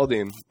have Paul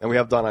Dean, and we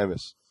have Don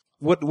Imus.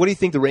 What do you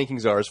think the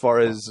rankings are as far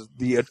as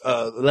the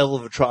level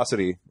of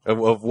atrocity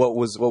of what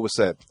was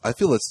said? I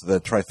feel it's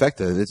the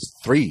trifecta. It's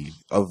 3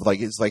 of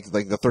it's like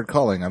the third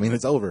calling. I mean,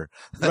 it's over.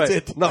 That's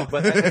it. No,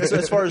 but so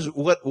as far as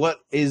what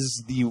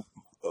is the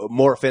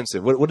more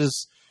offensive? What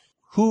is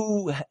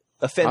who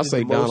offended I'll say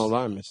the most? Donald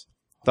Imus.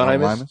 Don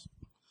Imus?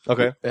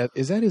 Okay.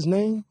 Is that his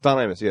name? Don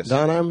Imus, yes.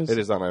 Don Imus? It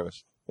is Don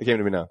Imus. It came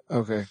to me now.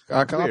 Okay.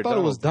 I thought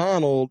it was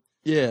Donald.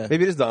 Yeah.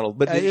 Maybe it is Donald,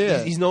 but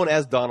he's known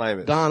as Don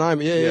Imus. Don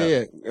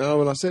Imus. Yeah.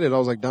 When I said it, I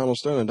was like, Donald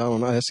Sterling,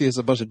 Donald Imus. I see it's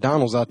a bunch of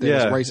Donalds out there.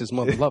 That's racist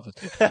mother lovers.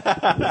 Too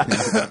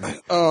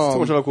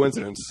much of a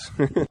coincidence.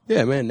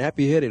 Yeah, man,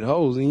 nappy-headed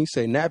hoes. And you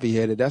say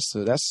nappy-headed, that's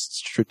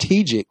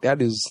strategic.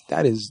 That is,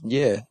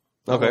 yeah.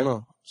 I don't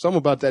know. Something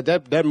about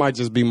that might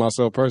just be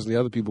myself personally.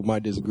 Other people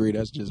might disagree.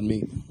 That's just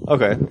me.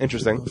 Okay,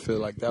 interesting. I feel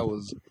like that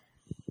was...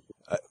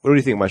 what do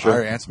you think, Maestro? I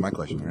already answered my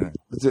question. Right?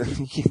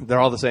 They're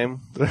all the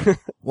same?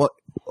 What?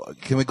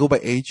 Can we go by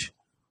age?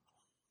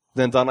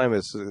 Then Don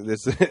Imus.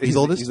 He's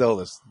oldest? He's the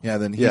oldest. Yeah,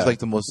 then he's like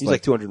the most... He's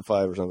like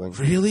 205 or something.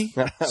 Really?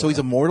 So he's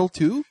immortal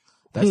too?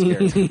 That's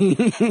scary.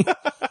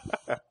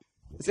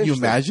 Can you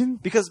imagine?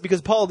 Because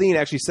Paul Dean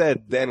actually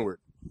said the N-word.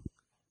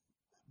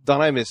 Don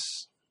Imus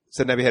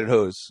said nappy-headed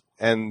hose.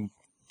 And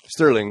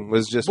Sterling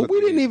was just... But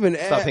we didn't even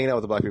stop hanging out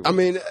with the black people. I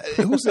mean,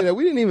 who said that?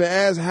 We didn't even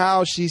ask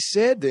how she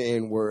said the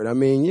N-word. I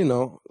mean,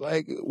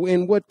 like,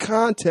 in what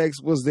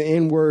context was the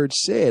N-word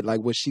said?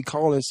 Like, was she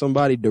calling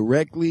somebody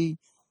directly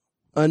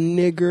a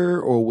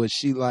nigger? Or was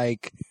she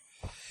like,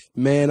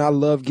 man, I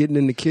love getting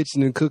in the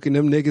kitchen and cooking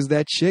them niggas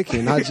that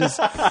chicken. I just,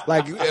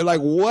 like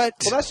what?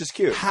 Well, that's just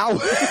cute. How,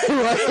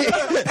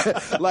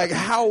 like,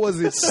 how was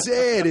it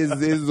said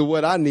is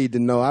what I need to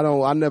know.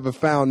 I never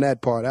found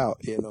that part out,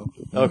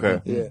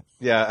 Okay. Yeah.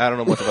 Yeah, I don't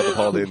know much about the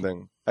Paul Dean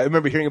thing. I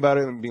remember hearing about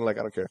it and being like,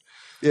 I don't care.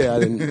 Yeah, I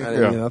didn't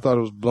I thought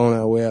it was blown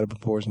out way out of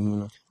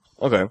proportion,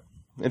 Okay.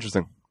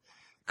 Interesting.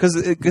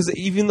 Because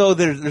even though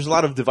there's a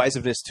lot of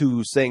divisiveness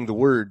to saying the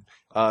word,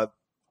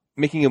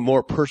 making a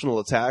more personal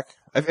attack,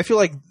 I feel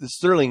like the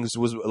Sterling's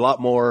was a lot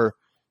more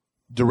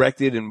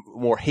directed and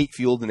more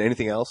hate-fueled than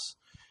anything else.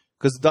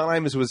 Because Don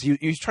Imus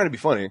he was trying to be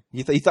funny.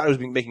 He thought he was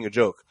making a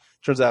joke.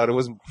 Turns out it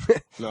wasn't.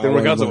 Didn't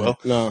work out so well.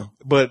 No.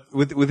 But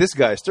with this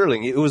guy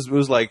Sterling, it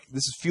was like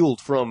this is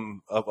fueled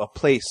from a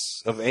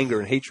place of anger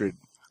and hatred.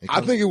 I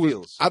think it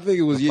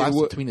was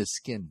between his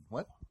skin.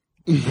 What?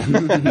 I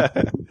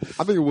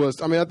think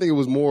it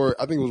was more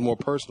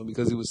personal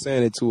because he was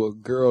saying it to a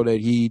girl that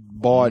he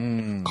bought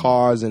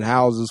cars and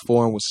houses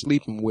for and was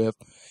sleeping with,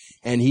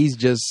 and he's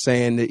just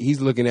saying that he's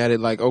looking at it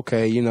like,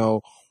 okay,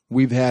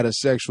 we've had a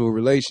sexual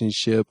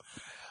relationship.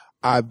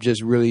 I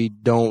just really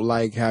don't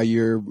like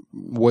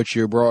what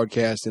you're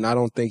broadcasting. I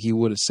don't think he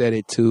would have said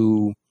it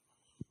to.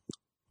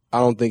 I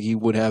don't think he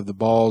would have the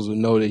balls or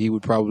know that he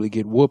would probably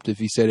get whooped if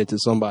he said it to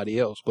somebody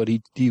else. But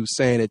he was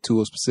saying it to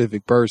a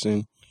specific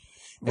person.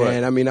 Right.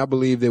 And I mean, I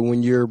believe that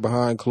when you're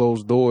behind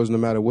closed doors, no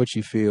matter what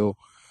you feel,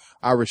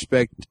 I would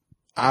respect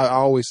a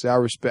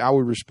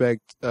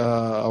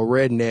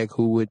redneck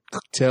who would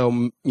tell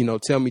me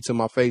to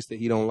my face that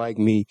he don't like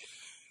me.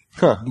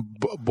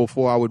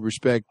 Before I would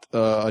respect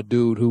a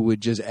dude who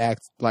would just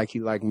act like he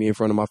liked me in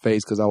front of my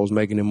face because I was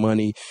making him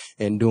money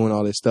and doing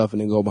all this stuff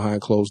and then go behind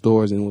closed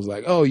doors and was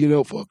like, oh,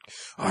 fuck,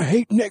 I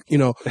hate Nick.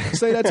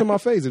 Say that to my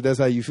face if that's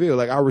how you feel.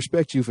 Like, I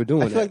respect you for doing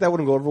that. I feel like that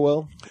wouldn't go over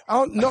well. I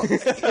don't know.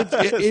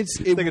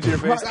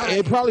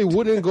 It probably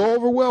wouldn't go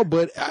over well,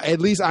 but at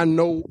least I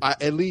know.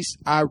 At least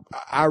I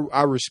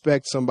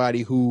respect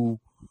somebody who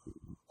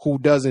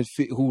doesn't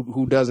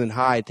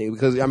hide things.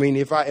 Because I mean,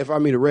 if I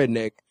meet a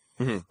redneck.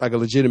 like a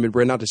legitimate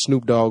redneck, not the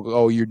Snoop Dogg,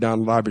 oh, you're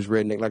Donald Iver's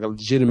redneck, like a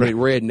legitimate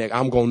redneck,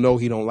 I'm going to know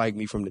he don't like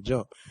me from the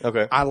jump.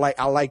 Okay. I like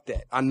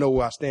that. I know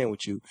where I stand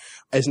with you.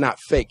 It's not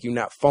fake. You're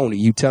not phony.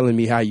 You telling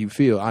me how you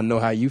feel. I know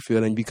how you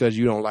feel. And because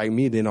you don't like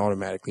me, then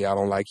automatically I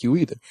don't like you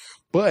either.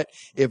 But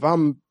if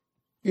I'm,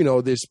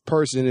 this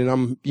person and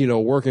I'm,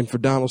 working for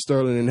Donald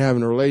Sterling and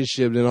having a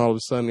relationship, then all of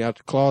a sudden out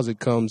the closet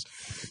comes,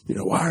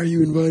 why are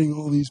you inviting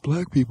all these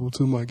black people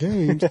to my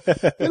games?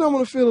 Then I'm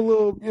going to feel a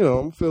little,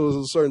 I'm feel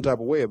a certain type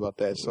of way about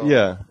that. So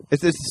yeah,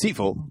 it's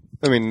deceitful.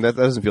 I mean, that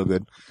doesn't feel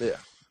good. Yeah.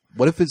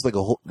 What if it's like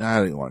a whole? I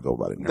don't even want to go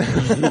about it.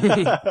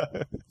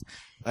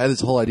 I had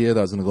this whole idea that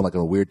I was going to go like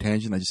on a weird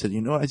tangent. I just said,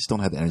 I just don't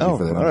have the energy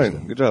for that. All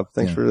right, good job.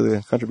 Thanks for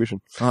the contribution.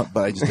 But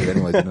I just did it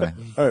anyway, didn't I?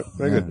 All right,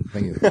 very good.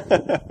 Thank you.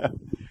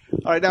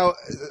 All right, now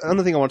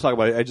another thing I want to talk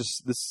about.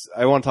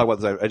 I want to talk about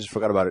this. I just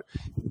forgot about it.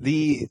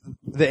 The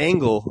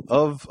angle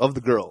of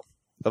the girl.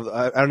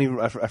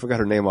 I forgot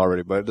her name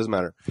already, but it doesn't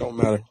matter. Don't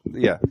matter.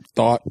 Yeah.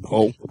 I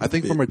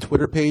think from her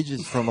Twitter page,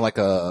 it's from like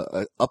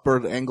a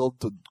upward angle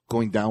to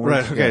going downward.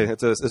 Right. Okay. Yeah.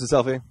 It's a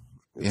selfie.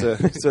 So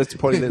it's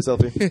pointing at a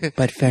selfie.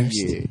 But first,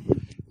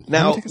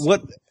 now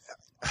what?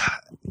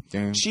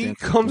 She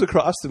comes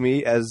across to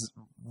me as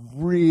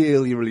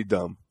really, really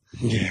dumb.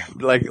 Yeah.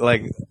 Like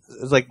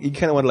it's like you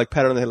kind of want to like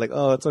pat her on the head, like,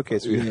 oh, it's okay,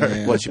 sweetheart.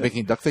 Yeah. What, she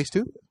making duck face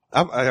too?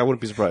 I wouldn't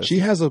be surprised. She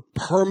has a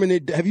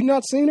permanent. Have you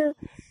not seen her?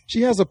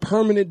 She has a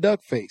permanent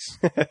duck face.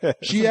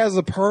 She has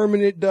a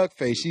permanent duck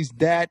face. She's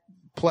that.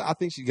 I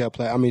think she got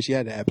plastic. I mean, she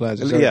had to have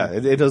plastic surgery. Yeah,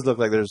 it does look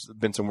like there's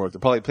been some work. They're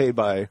probably paid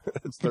by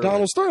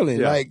Donald Sterling.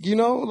 Yeah.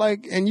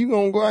 And you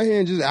gonna go out here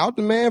and just out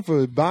the man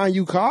for buying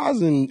you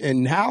cars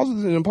and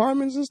houses and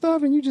apartments and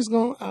stuff, and you just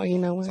going, oh, you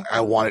know what?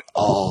 I want it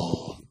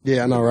all.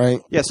 Yeah, I know,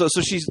 right? Yeah, so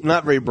she's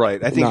not very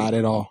bright. I think Not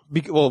at all.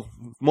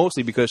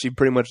 Mostly because she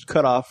pretty much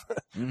cut off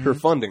her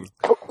funding.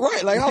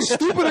 Right, like how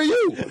stupid are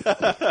you?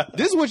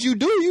 This is what you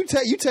do. You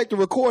take the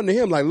recording to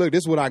him, like, look,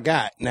 this is what I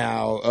got.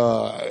 Now,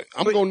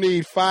 I'm gonna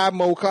need 5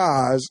 more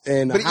cars,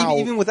 and But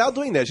even without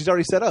doing that, she's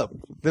already set up.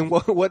 Then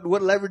what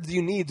leverage do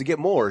you need to get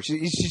more?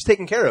 She's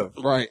taken care of.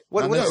 right.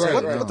 What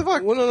the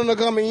fuck? Well,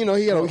 no. I mean,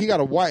 he got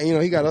a wife.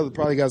 He got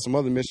probably got some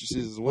other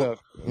mistresses as well.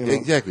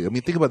 Exactly. I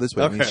mean, think about it this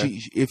way. Okay. I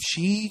mean, if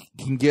she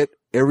can get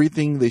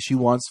everything that she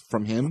wants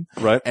from him,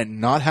 Right.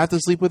 and not have to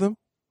sleep with him,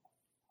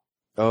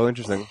 Oh,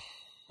 interesting.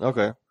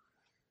 Okay.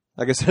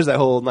 I guess there's that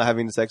whole not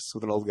having sex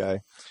with an old guy.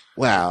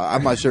 wow,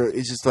 I'm not sure.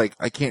 It's just like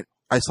I can't.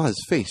 I saw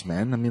his face,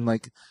 man. I mean,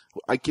 like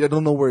I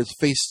don't know where his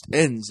face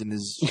ends and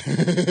his.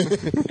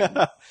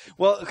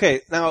 Well,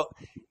 okay. Now,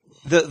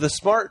 the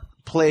smart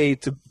play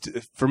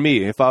for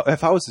me, if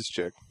I was this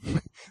chick,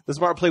 the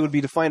smart play would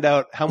be to find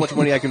out how much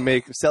money I can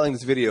make selling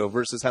this video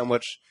versus how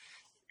much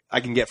I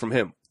can get from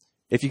him.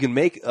 If you can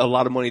make a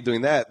lot of money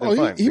doing that, then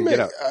fine.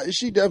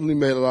 She definitely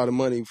made a lot of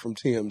money from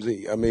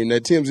TMZ. I mean,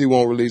 that TMZ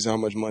won't release how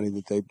much money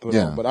that they put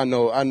on, but I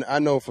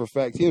know for a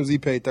fact TMZ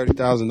paid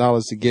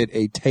 $30,000 to get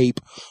a tape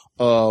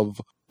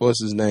of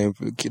what's his name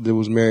that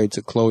was married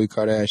to Khloe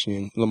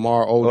Kardashian,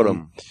 Lamar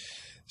Odom,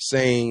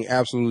 saying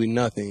absolutely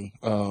nothing.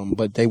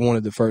 But they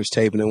wanted the first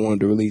tape and they wanted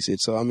to release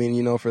it. So I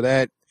mean, for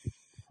that.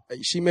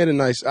 She made a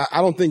nice.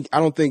 I don't think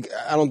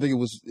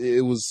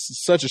it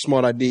was such a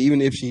smart idea. Even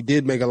if she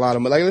did make a lot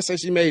of money, like let's say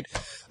she made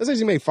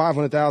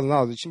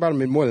 $500,000. She might have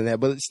made more than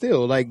that, but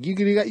still, like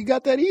you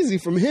got that easy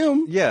from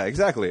him. Yeah,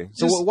 exactly.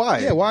 So why?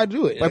 Yeah, why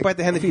do it? Why bite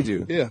the hand that feeds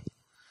you? Yeah,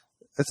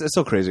 it's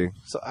so crazy.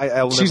 So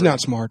she's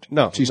not smart.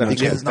 No, she's not.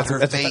 Because not her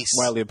that's face.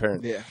 wildly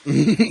apparent. Yeah,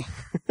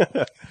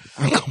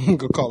 I'm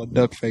gonna call it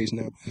duck face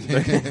now.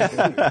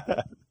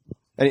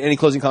 Any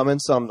closing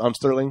comments on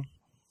Sterling?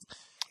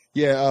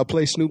 Yeah,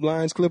 play Snoop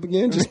Lions clip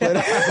again. Just play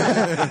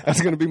that.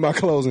 That's going to be my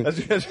closing. All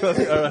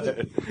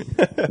right.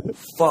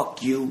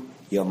 Fuck you,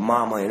 your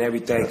mama, and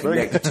everything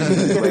connected to you,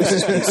 you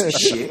racist piece of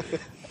shit.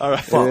 All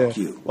right. Fuck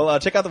you. Well,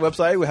 check out the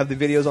website. We have the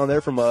videos on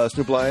there from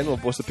Snoop Lion. We'll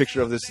post a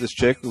picture of this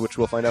chick, which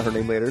we'll find out her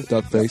name later.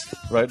 Duckface.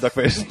 Right,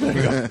 Duckface. There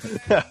you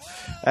go.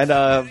 And,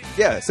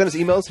 send us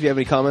emails if you have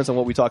any comments on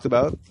what we talked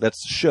about.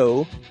 That's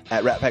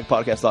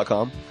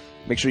show@ratpackpodcast.com.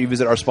 Make sure you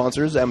visit our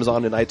sponsors,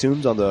 Amazon and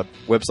iTunes, on the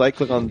website.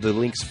 Click on the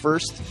links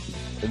first,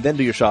 and then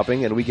do your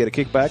shopping, and we get a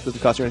kickback. Doesn't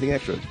cost you anything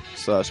extra.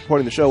 It's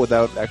supporting the show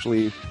without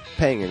actually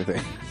paying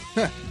anything.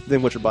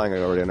 Then what you're buying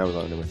already on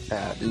Amazon anyway.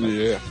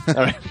 Yeah. All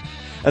right.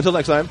 Until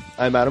next time,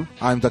 I'm Adam.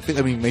 I'm Duck.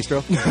 I mean,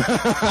 Maestro.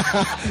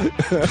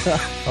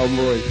 I'm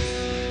Roy.